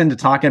 20 minutes into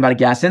talking about a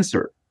gas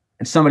insert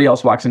and somebody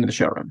else walks into the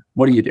showroom?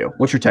 What do you do?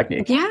 What's your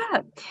technique?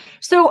 Yeah.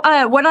 So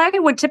what I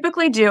would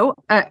typically do,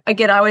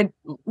 again, I would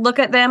look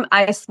at them,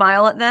 I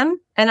smile at them,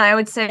 and I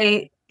would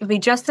say, it'll be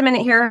just a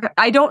minute here.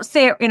 I don't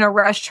say it in a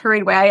rushed,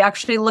 hurried way. I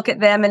actually look at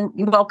them and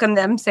welcome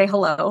them, say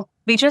hello.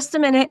 Be just a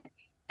minute.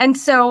 And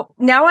so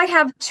now I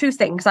have two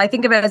things. I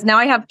think of it as now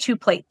I have two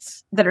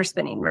plates that are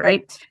spinning,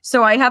 right?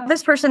 So I have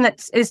this person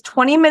that is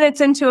 20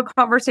 minutes into a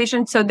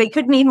conversation, so they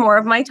could need more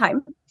of my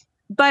time,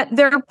 but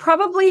they're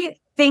probably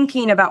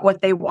thinking about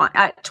what they want.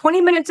 At 20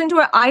 minutes into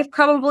it, I've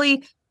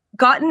probably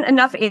gotten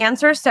enough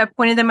answers to have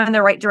pointed them in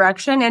the right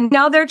direction. And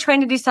now they're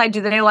trying to decide,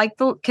 can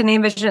they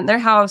envision it in their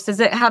house? Does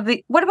it have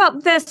what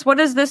about this? What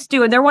does this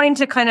do? And they're wanting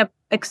to kind of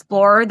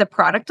explore the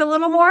product a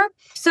little more.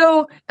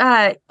 So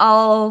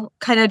I'll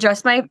kind of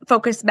adjust my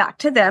focus back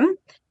to them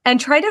and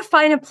try to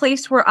find a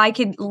place where I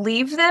could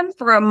leave them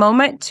for a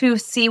moment to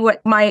see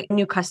what my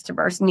new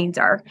customers' needs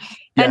are.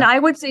 Yeah. And I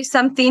would say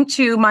something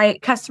to my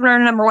customer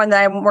number one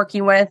that I'm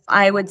working with.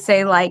 I would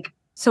say like,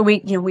 so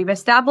we've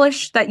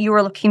established that you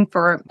were looking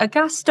for a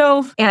gas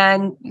stove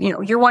and,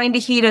 you're wanting to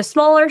heat a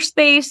smaller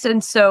space.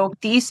 And so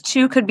these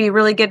two could be a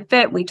really good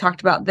fit. We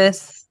talked about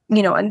this,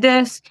 and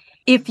this.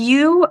 If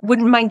you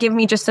wouldn't mind giving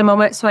me just a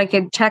moment so I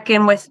could check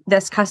in with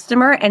this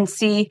customer and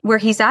see where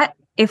he's at,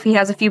 if he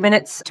has a few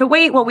minutes to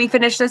wait while we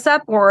finish this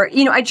up, or,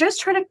 I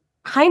just try to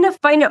kind of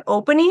find an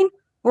opening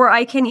where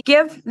I can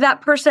give that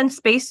person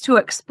space to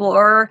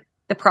explore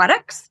the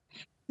products.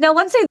 Now,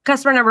 let's say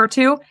customer number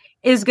two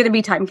is going to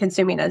be time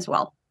consuming as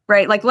well,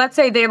 right? Like, let's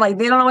say they don't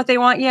know what they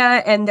want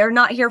yet and they're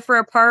not here for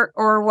a part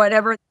or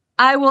whatever.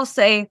 I will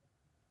say,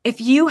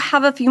 if you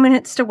have a few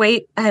minutes to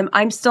wait,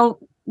 I'm still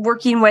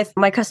working with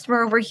my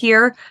customer over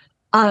here.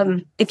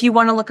 If you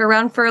want to look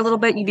around for a little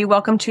bit, you'd be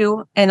welcome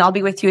to, and I'll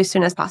be with you as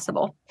soon as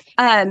possible.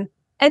 And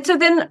so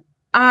then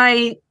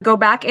I go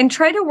back and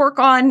try to work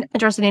on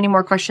addressing any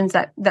more questions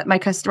that my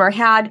customer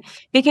had,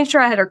 making sure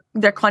I had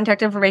their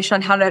contact information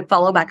on how to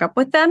follow back up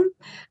with them,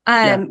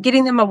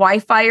 getting them a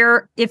Wi-Fi.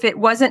 If it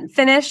wasn't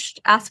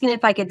finished, asking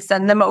if I could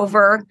send them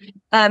over,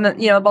 a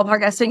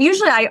ballpark estimate.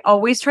 Usually I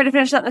always try to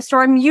finish that in the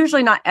store. I'm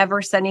usually not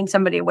ever sending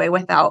somebody away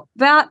without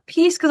that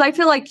piece, because I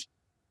feel like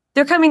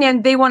they're coming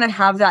in, they want to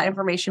have that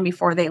information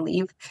before they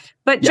leave.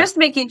 But just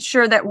making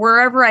sure that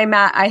wherever I'm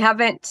at, I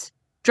haven't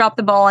dropped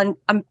the ball and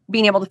I'm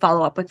being able to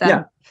follow up with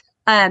them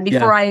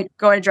before I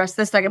go and address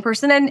the second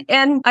person.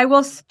 And I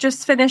will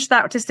just finish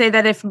that to say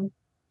that if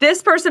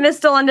this person is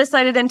still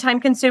undecided and time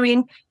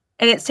consuming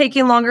and it's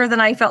taking longer than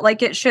I felt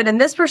like it should,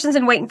 and this person's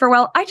in waiting for a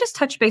while, I just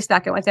touch base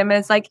back in with them. And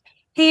it's like,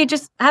 hey,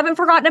 just haven't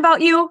forgotten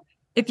about you.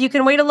 If you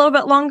can wait a little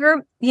bit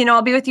longer,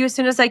 I'll be with you as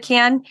soon as I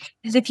can.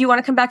 Because if you want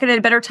to come back at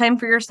a better time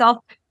for yourself,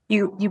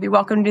 you'd be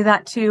welcome to do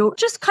that too.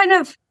 Just kind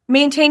of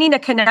maintaining a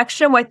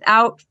connection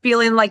without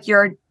feeling like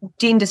you're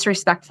being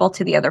disrespectful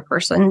to the other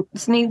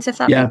person's needs, if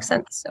that makes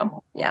sense.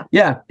 So, yeah.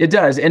 Yeah, it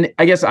does. And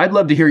I guess I'd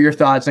love to hear your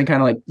thoughts and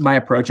kind of like my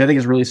approach. I think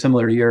is really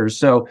similar to yours.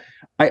 So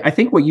I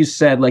think what you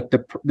said, like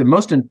the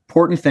most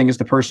important thing is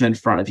the person in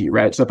front of you,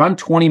 right? So if I'm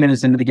 20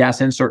 minutes into the gas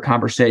insert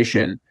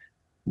conversation,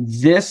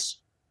 this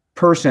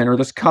person or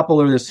this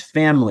couple or this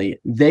family,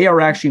 they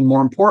are actually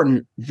more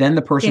important than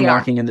the person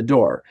walking in the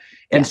door.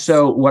 And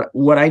so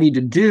what I need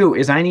to do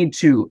is I need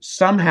to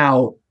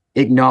somehow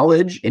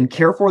acknowledge and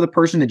care for the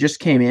person that just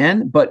came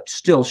in, but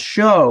still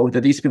show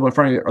that these people in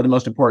front of you are the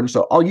most important.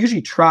 So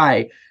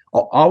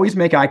I'll always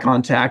make eye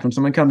contact when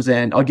someone comes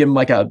in. I'll give them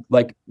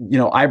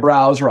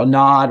eyebrows or a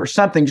nod or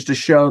something just to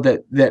show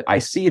that I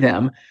see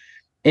them.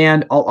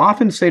 And I'll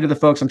often say to the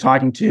folks I'm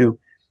talking to,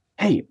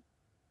 hey,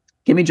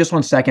 give me just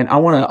 1 second. I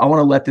want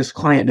to let this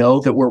client know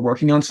that we're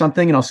working on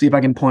something, and I'll see if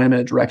I can point them in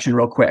a direction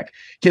real quick.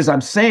 Because I'm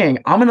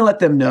going to let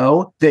them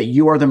know that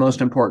you are the most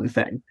important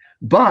thing.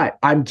 But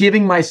I'm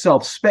giving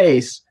myself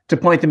space to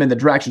point them in the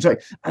direction. So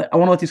I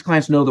want to let these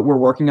clients know that we're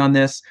working on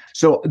this.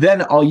 So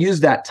then I'll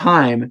use that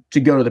time to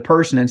go to the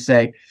person and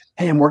say,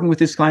 hey, I'm working with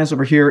these clients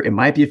over here. It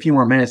might be a few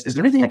more minutes. Is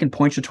there anything I can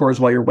point you towards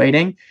while you're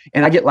waiting?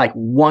 And I get like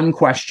one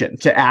question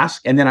to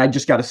ask. And then I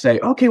just got to say,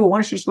 okay, well, why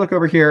don't you just look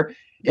over here?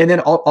 And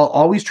then I'll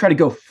always try to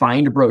go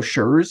find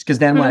brochures, because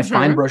then when I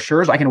find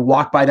brochures, I can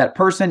walk by that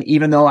person,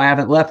 even though I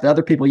haven't left the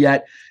other people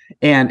yet.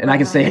 And I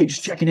can say, hey,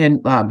 just checking in.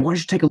 Why don't you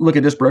take a look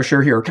at this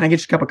brochure here? Can I get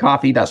you a cup of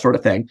coffee? That sort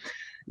of thing.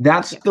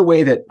 That's the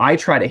way that I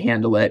try to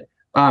handle it.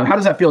 How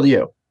does that feel to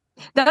you?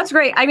 That's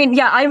great. I mean,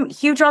 I'm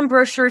huge on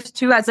brochures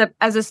too, as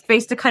a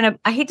space to kind of,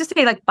 I hate to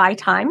say like buy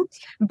time,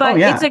 but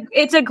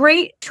it's a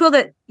great tool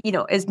that,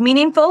 is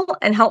meaningful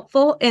and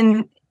helpful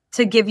in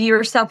to give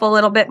yourself a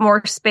little bit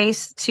more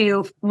space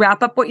to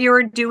wrap up what you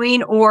were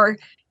doing or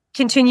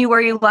continue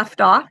where you left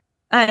off.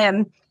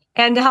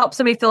 And to help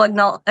somebody feel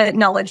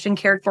acknowledged and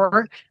cared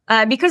for,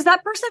 because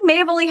that person may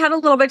have only had a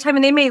little bit of time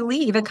and they may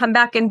leave and come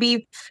back and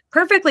be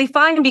perfectly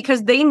fine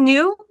because they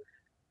knew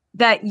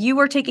that you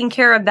were taking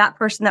care of that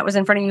person that was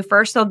in front of you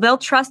first. So they'll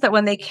trust that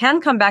when they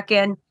can come back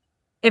in,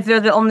 if they're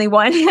the only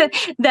one,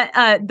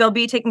 that they'll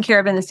be taken care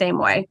of in the same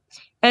way.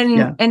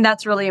 And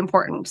that's really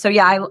important. So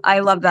I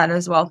love that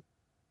as well.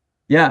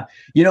 Yeah.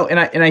 And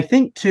I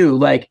think too,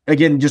 like,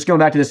 again, just going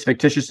back to this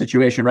fictitious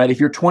situation, right? If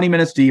you're 20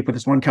 minutes deep with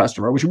this one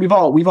customer, which we've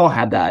all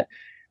had that,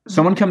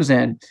 someone comes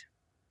in,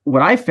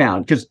 what I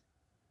found, because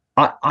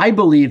I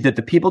believe that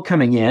the people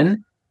coming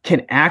in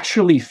can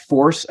actually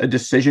force a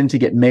decision to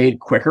get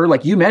made quicker.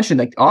 Like you mentioned,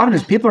 like often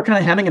people are kind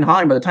of hemming and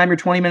hawing by the time you're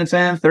 20 minutes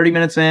in, 30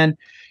 minutes in.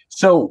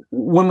 So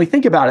when we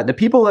think about it, the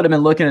people that have been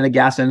looking at a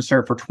gas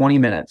insert for 20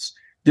 minutes,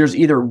 there's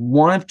either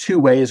one of two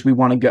ways we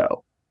want to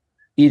go.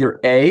 Either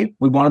A,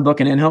 we want to book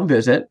an in-home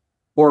visit,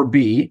 or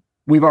B,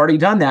 we've already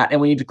done that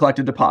and we need to collect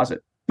a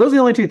deposit. Those are the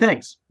only two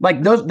things.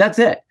 Like that's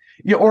it.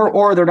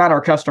 Or they're not our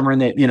customer and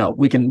they,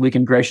 we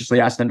can graciously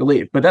ask them to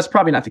leave. But that's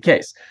probably not the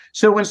case.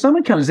 So when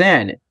someone comes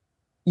in,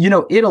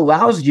 it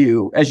allows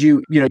you, as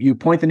you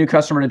point the new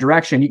customer in a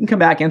direction, you can come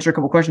back, answer a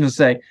couple of questions and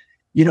say,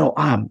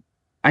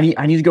 I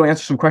need to go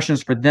answer some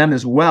questions for them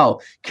as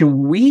well.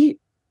 Can we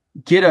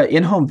get an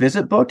in-home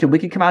visit booked and we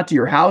can come out to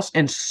your house?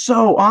 And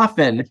so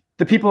often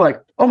the people are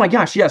like, oh my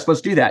gosh, yes,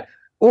 let's do that.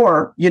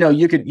 Or,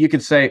 you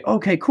could say,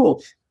 okay,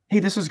 cool. Hey,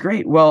 this is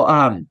great.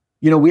 Well,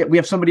 we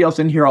have somebody else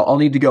in here. I'll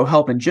need to go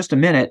help in just a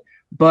minute.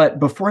 But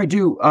before I do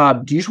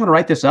you just want to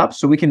write this up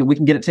so we can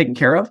get it taken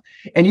care of?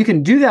 And you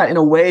can do that in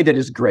a way that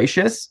is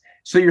gracious.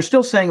 So you're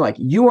still saying like,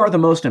 you are the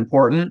most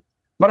important,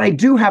 but I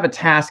do have a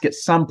task at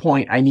some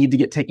point I need to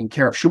get taken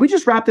care of. Should we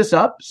just wrap this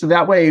up? So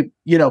that way,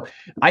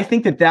 I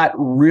think that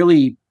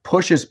really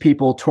pushes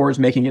people towards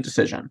making a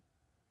decision.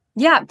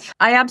 Yeah,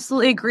 I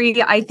absolutely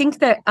agree. I think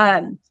that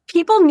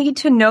people need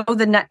to know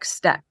the next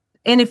step.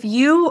 And if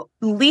you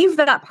leave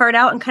that part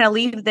out and kind of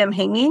leave them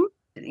hanging,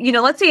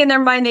 let's say in their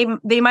mind,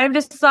 they might have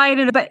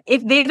decided, but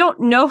if they don't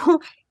know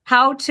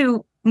how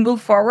to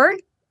move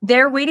forward,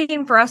 they're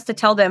waiting for us to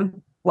tell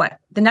them what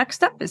the next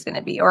step is going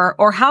to be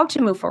or how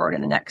to move forward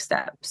in the next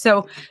step.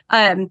 So,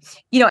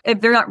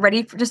 if they're not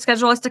ready to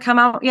schedule us to come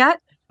out yet,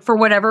 for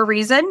whatever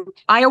reason,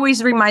 I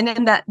always remind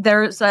them that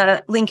there's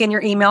a link in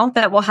your email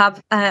that will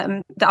have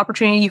the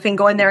opportunity. You can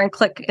go in there and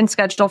click and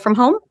schedule from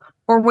home.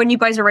 Or when you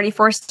guys are ready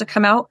for us to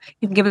come out,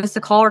 you can give us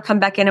a call or come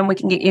back in and we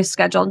can get you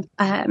scheduled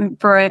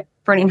for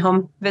an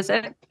in-home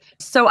visit.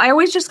 So I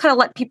always just kind of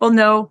let people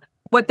know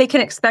what they can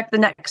expect the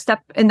next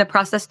step in the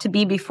process to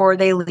be before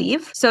they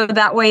leave. So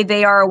that way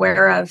they are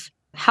aware of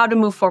how to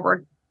move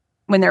forward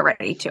when they're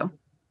ready to.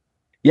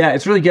 Yeah,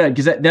 it's really good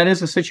because that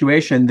is a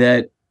situation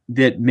that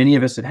many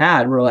of us have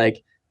had. We're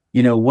like,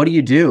 what do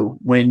you do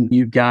when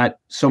you've got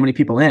so many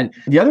people in?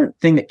 The other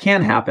thing that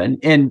can happen,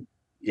 and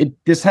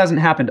this hasn't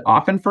happened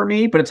often for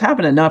me, but it's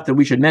happened enough that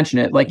we should mention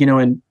it. Like,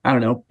 in,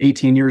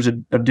 18 years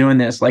of doing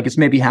this, like it's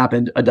maybe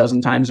happened a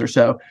dozen times or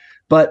so.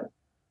 But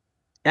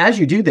as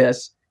you do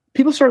this,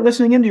 people start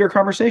listening into your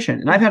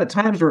conversation. And I've had at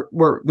times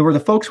where the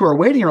folks who are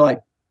waiting are like,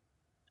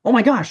 oh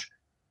my gosh,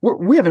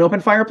 we have an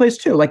open fireplace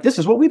too. Like, this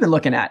is what we've been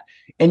looking at.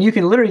 And you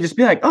can literally just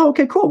be like, oh,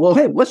 okay, cool. Well,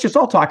 hey, let's just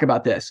all talk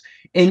about this.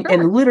 And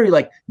literally,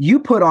 like, you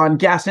put on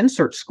gas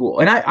insert school.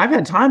 And I've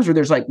had times where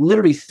there's like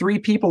literally 3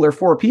 people or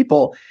 4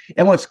 people.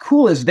 And what's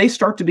cool is they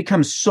start to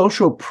become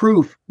social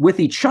proof with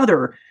each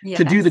other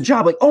to do the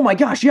job. Like, oh my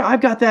gosh, yeah,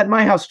 I've got that in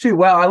my house too.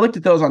 Well, I looked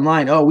at those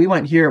online. Oh, we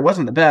went here. It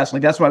wasn't the best.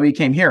 Like, that's why we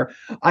came here.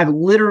 I've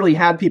literally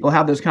had people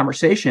have those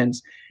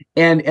conversations.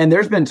 And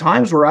there's been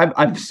times where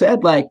I've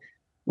said, like,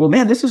 well,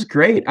 man, this is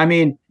great. I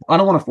mean, I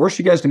don't want to force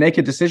you guys to make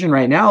a decision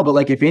right now, but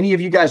like, if any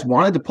of you guys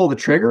wanted to pull the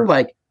trigger,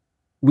 like,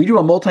 we do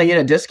a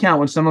multi-unit discount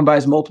when someone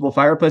buys multiple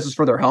fireplaces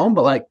for their home.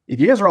 But like, if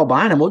you guys are all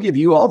buying them, we'll give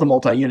you all the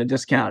multi-unit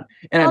discount.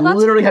 And I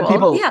literally had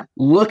people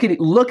look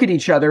at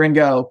each other and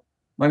go,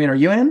 I mean, are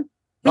you in?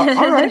 All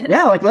right.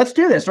 Yeah. Like, let's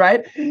do this.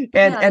 Right.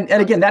 And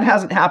again, that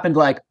hasn't happened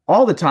like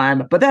all the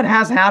time, but that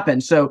has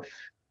happened. So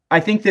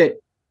I think that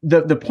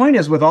the point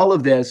is, with all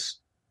of this,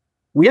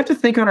 we have to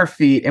think on our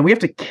feet and we have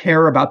to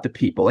care about the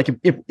people. Like,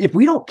 if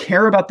we don't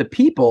care about the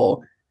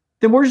people,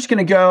 then we're just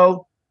going to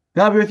go,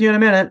 I'll be with you in a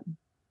minute.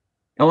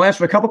 And we'll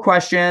answer a couple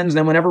questions. And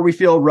then whenever we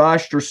feel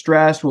rushed or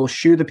stressed, we'll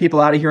shoo the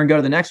people out of here and go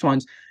to the next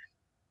ones.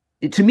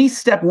 To me,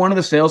 step 1 of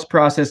the sales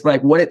process,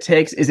 like, what it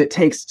takes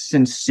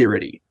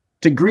sincerity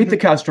to greet the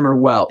customer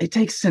well. It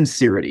takes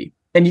sincerity.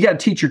 And you got to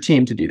teach your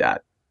team to do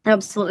that.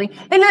 Absolutely.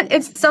 And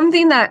it's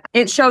something that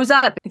it shows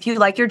up. If you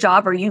like your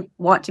job or you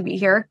want to be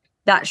here,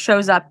 that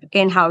shows up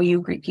in how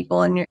you greet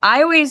people. And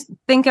I always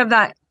think of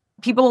that.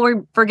 People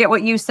will forget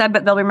what you said,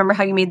 but they'll remember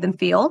how you made them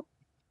feel.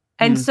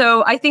 And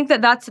so I think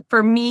that's,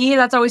 for me,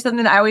 that's always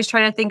something that I always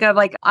try to think of.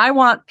 Like, I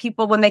want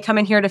people, when they come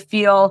in here, to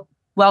feel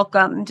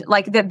welcomed,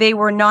 like that they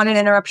were not an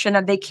interruption,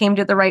 that they came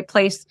to the right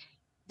place.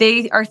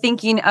 They are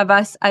thinking of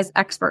us as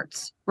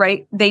experts,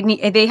 right?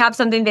 They have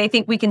something, they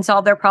think we can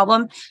solve their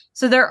problem.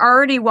 So they're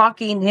already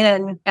walking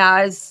in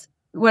as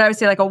what I would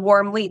say, like a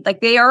warm lead.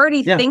 Like, they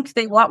already think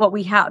they want what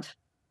we have.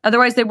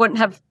 Otherwise, they wouldn't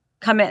have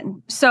come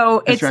in.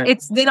 So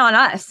it's then on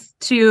us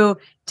to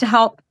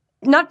help,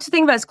 not to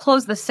think of it as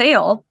close the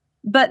sale,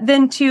 but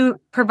then to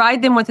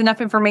provide them with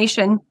enough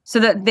information so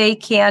that they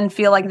can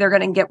feel like they're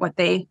going to get what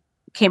they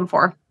came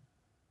for.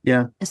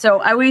 Yeah.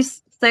 So I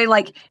always say,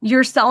 like,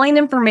 you're selling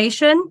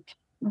information,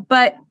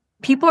 but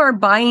people are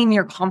buying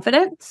your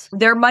confidence.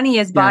 Their money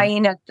is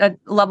buying a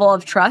level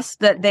of trust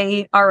that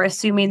they are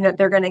assuming that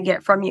they're going to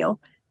get from you.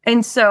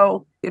 And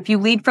so if you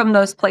lead from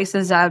those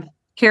places of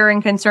care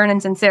and concern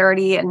and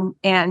sincerity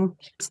and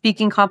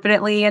speaking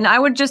confidently. And I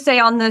would just say,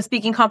 on the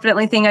speaking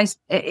confidently thing,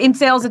 in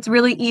sales, it's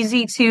really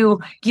easy to,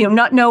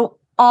 not know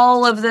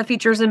all of the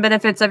features and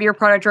benefits of your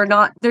product, or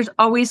not. There's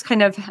always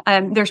kind of,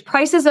 there's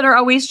prices that are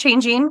always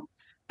changing,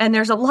 and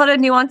there's a lot of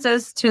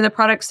nuances to the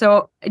product.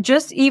 So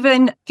just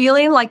even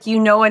feeling like you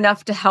know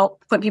enough to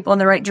help put people in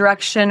the right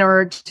direction,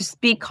 or to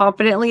speak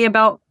confidently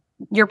about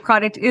your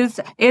product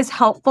is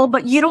helpful,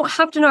 but you don't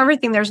have to know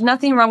everything. There's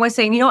nothing wrong with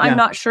saying, I'm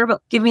not sure, but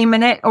give me a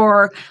minute,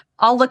 or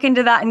I'll look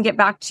into that and get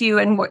back to you.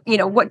 And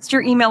what's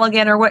your email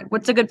again, or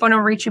what's a good phone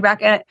number to reach you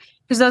back at?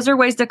 Because those are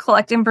ways to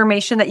collect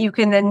information that you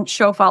can then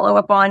show follow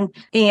up on.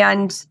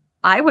 And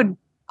I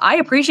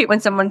appreciate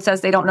when someone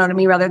says they don't know to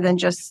me, rather than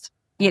just,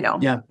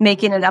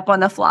 making it up on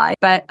the fly.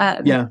 But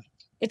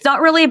it's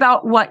not really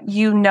about what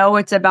you know,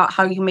 it's about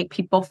how you make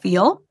people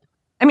feel.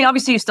 I mean,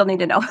 obviously, you still need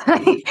to know.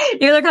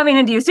 They're coming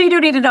into you, so you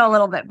do need to know a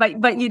little bit,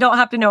 but you don't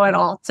have to know it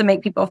all to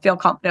make people feel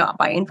confident about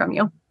buying from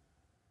you.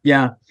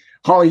 Yeah.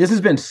 Holly, this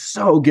has been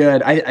so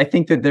good. I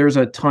think that there's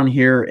a ton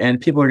here, and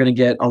people are going to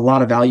get a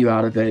lot of value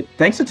out of it.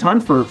 Thanks a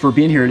ton for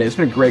being here today. It's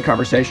been a great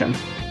conversation.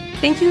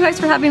 Thank you guys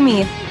for having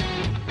me.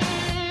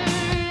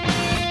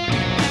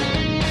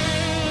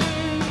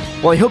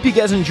 Well, I hope you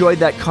guys enjoyed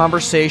that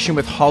conversation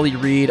with Holly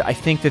Reed. I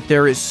think that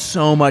there is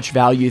so much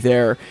value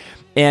there.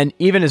 And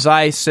even as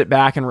I sit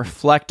back and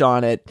reflect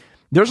on it,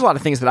 there's a lot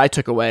of things that I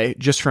took away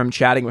just from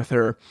chatting with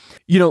her.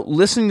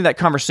 Listening to that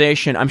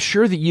conversation, I'm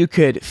sure that you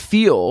could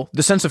feel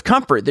the sense of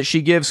comfort that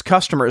she gives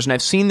customers. And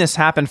I've seen this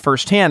happen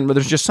firsthand, where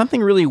there's just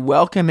something really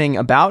welcoming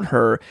about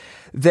her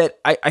that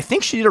I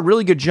think she did a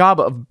really good job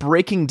of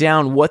breaking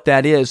down what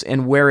that is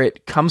and where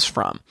it comes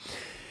from.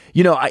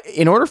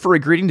 In order for a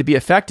greeting to be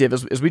effective,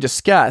 as we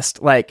discussed,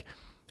 I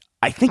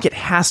think it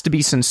has to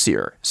be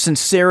sincere.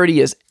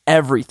 Sincerity is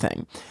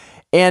everything.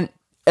 And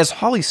as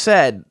Holly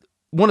said,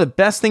 one of the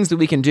best things that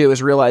we can do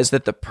is realize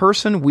that the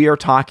person we are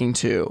talking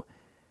to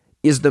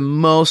is the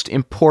most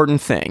important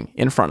thing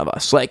in front of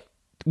us.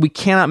 We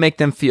cannot make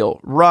them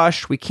feel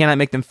rushed. We cannot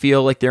make them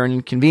feel like they're an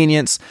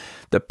inconvenience.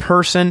 The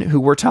person who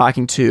we're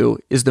talking to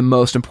is the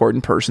most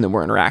important person that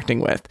we're interacting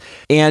with.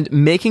 And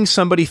making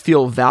somebody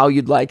feel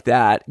valued like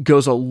that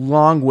goes a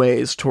long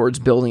ways towards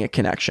building a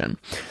connection.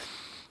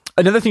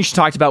 Another thing she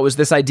talked about was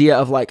this idea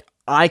of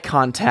eye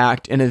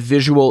contact and a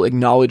visual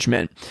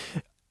acknowledgement.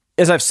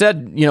 As I've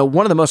said,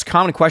 one of the most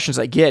common questions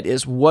I get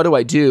is, what do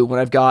I do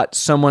when I've got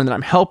someone that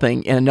I'm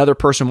helping and another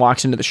person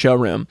walks into the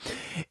showroom?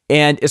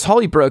 And as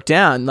Holly broke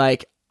down,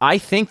 I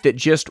think that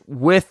just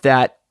with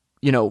that,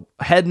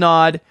 head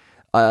nod,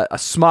 a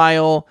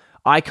smile,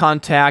 eye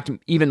contact,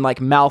 even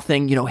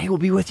mouthing, hey, we'll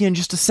be with you in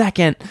just a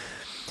second.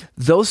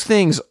 Those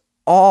things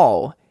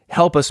all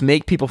help us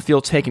make people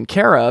feel taken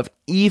care of,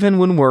 even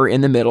when we're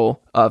in the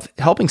middle of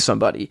helping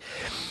somebody.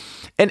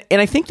 And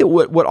I think that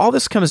what all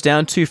this comes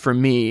down to for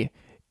me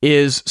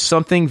is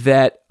something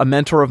that a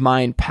mentor of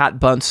mine, Pat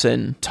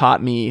Bunson,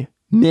 taught me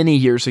many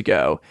years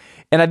ago.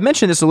 And I've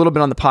mentioned this a little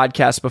bit on the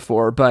podcast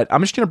before, but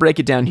I'm just going to break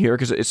it down here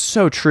because it's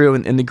so true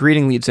and the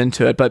greeting leads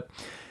into it. But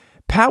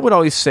Pat would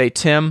always say,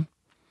 Tim,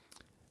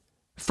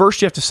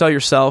 first you have to sell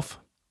yourself.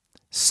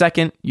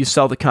 Second, you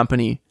sell the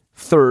company.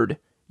 Third,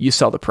 you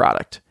sell the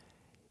product.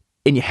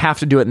 And you have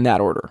to do it in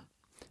that order.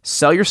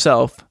 Sell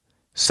yourself,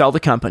 sell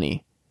the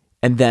company,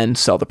 and then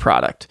sell the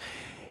product.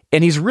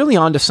 And he's really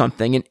onto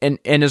something. And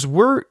as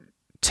we're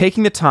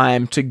taking the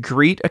time to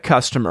greet a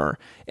customer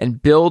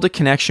and build a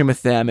connection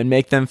with them and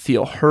make them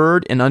feel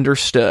heard and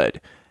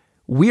understood,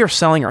 we are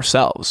selling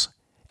ourselves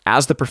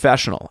as the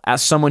professional,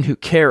 as someone who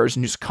cares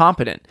and who's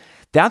competent.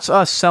 That's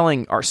us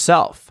selling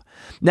ourselves.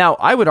 Now,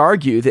 I would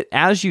argue that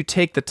as you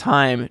take the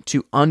time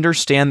to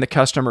understand the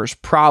customer's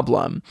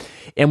problem,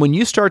 and when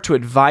you start to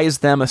advise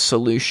them a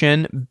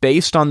solution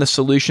based on the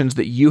solutions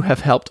that you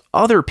have helped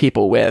other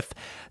people with,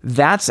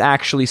 that's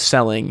actually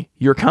selling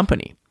your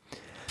company.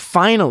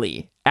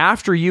 Finally,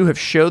 after you have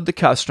showed the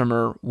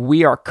customer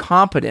we are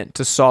competent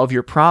to solve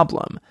your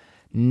problem,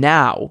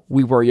 now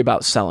we worry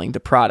about selling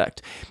the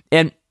product.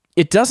 And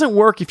it doesn't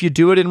work if you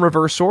do it in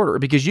reverse order,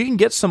 because you can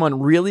get someone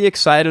really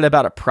excited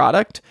about a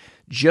product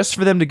just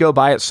for them to go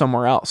buy it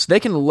somewhere else.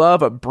 They can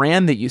love a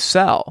brand that you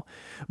sell,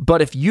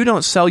 but if you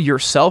don't sell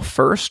yourself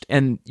first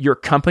and your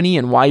company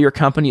and why your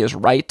company is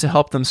right to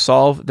help them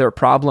solve their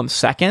problem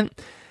second,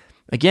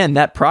 again,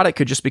 that product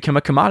could just become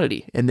a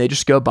commodity and they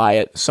just go buy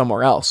it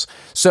somewhere else.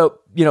 So,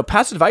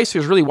 Pat's advice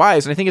here is really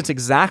wise, and I think it's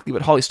exactly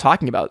what Holly's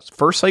talking about.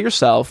 First sell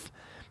yourself,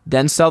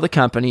 then sell the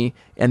company,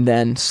 and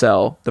then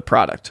sell the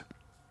product.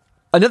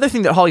 Another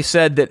thing that Holly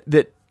said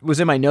that was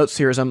in my notes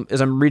here as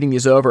I'm reading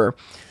these over,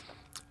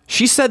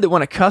 she said that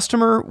when a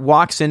customer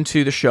walks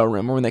into the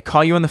showroom or when they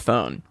call you on the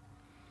phone,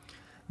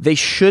 they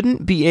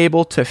shouldn't be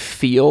able to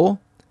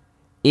feel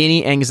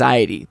any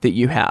anxiety that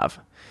you have.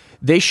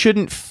 They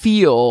shouldn't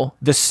feel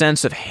the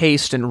sense of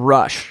haste and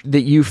rush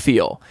that you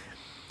feel.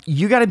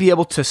 You got to be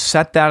able to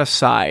set that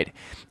aside.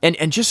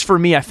 And just for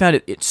me, I found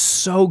it's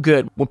so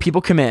good when people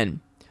come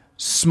in,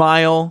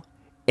 smile,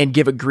 and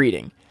give a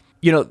greeting.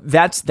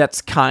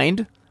 That's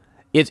kind.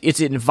 It's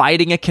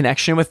inviting a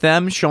connection with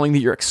them, showing that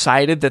you're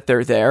excited that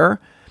they're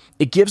there.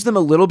 It gives them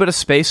a little bit of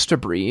space to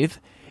breathe,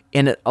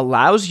 and it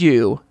allows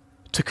you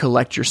to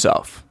collect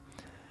yourself,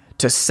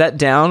 to set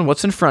down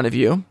what's in front of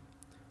you,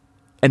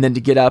 and then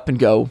to get up and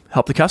go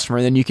help the customer,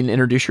 and then you can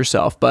introduce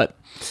yourself. But,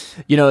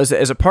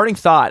 as a parting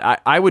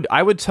thought, I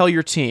would tell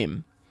your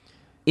team,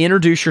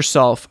 introduce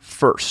yourself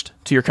first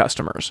to your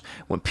customers.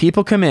 When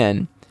people come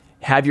in,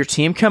 have your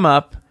team come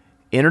up,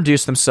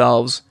 introduce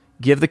themselves,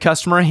 give the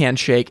customer a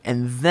handshake,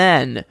 and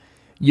then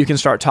you can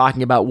start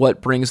talking about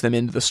what brings them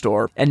into the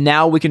store. And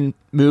now we can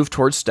move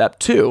towards step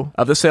 2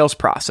 of the sales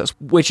process,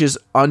 which is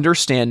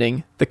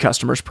understanding the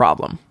customer's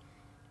problem.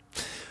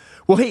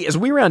 Well, hey, as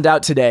we round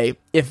out today,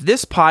 if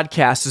this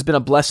podcast has been a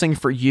blessing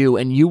for you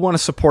and you want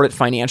to support it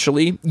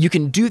financially, you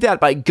can do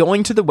that by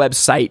going to the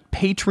website,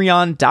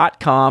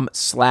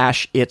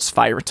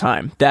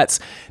 patreon.com/itsfiretime. That's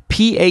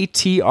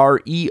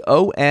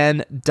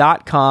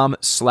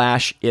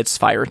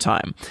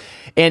patreon.com/itsfiretime.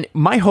 And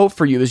my hope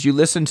for you as you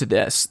listen to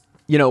this,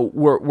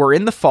 we're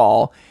in the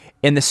fall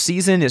and the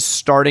season is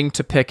starting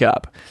to pick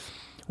up.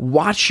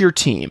 Watch your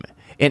team.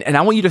 And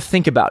I want you to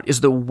think about,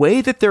 is the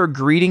way that they're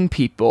greeting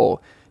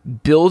people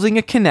building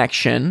a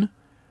connection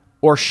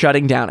or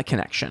shutting down a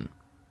connection?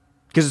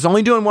 Because it's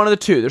only doing one of the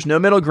two. There's no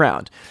middle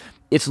ground.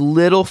 It's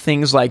little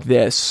things like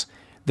this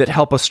that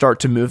help us start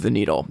to move the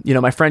needle.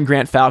 My friend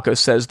Grant Falco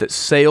says that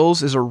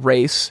sales is a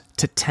race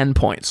to 10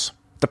 points.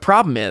 The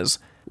problem is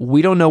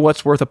we don't know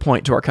what's worth a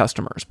point to our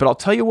customers. But I'll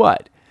tell you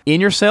what, in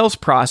your sales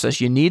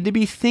process, you need to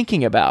be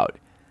thinking about,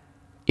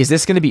 is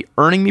this going to be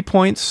earning me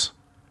points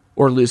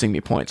or losing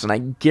me points? And I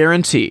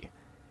guarantee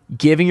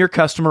giving your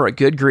customer a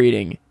good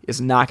greeting is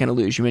not going to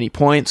lose you any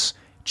points.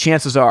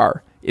 Chances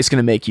are it's going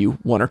to make you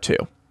 1 or 2.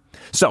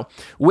 So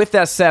with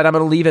that said, I'm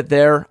going to leave it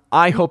there.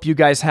 I hope you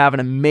guys have an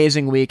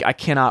amazing week. I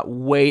cannot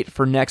wait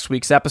for next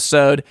week's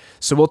episode.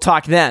 So we'll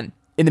talk then.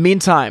 In the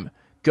meantime,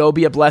 go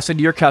be a blessing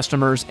to your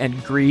customers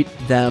and greet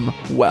them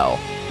well.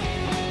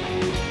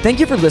 Thank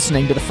you for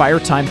listening to the Fire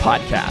Time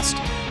Podcast.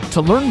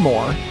 To learn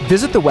more,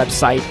 visit the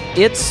website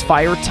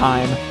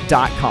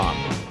itsfiretime.com.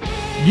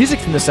 Music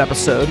from this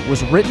episode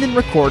was written and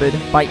recorded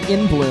by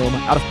In Bloom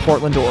out of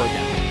Portland,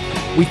 Oregon.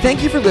 We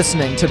thank you for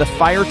listening to the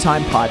Fire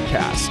Time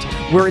Podcast,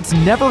 where it's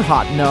never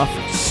hot enough,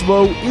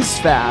 slow is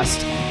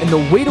fast, and the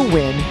way to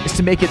win is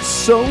to make it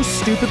so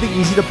stupidly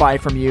easy to buy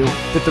from you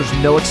that there's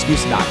no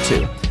excuse not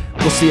to.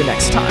 We'll see you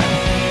next time.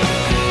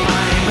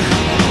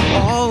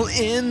 I'm all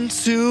in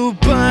to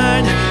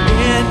burn.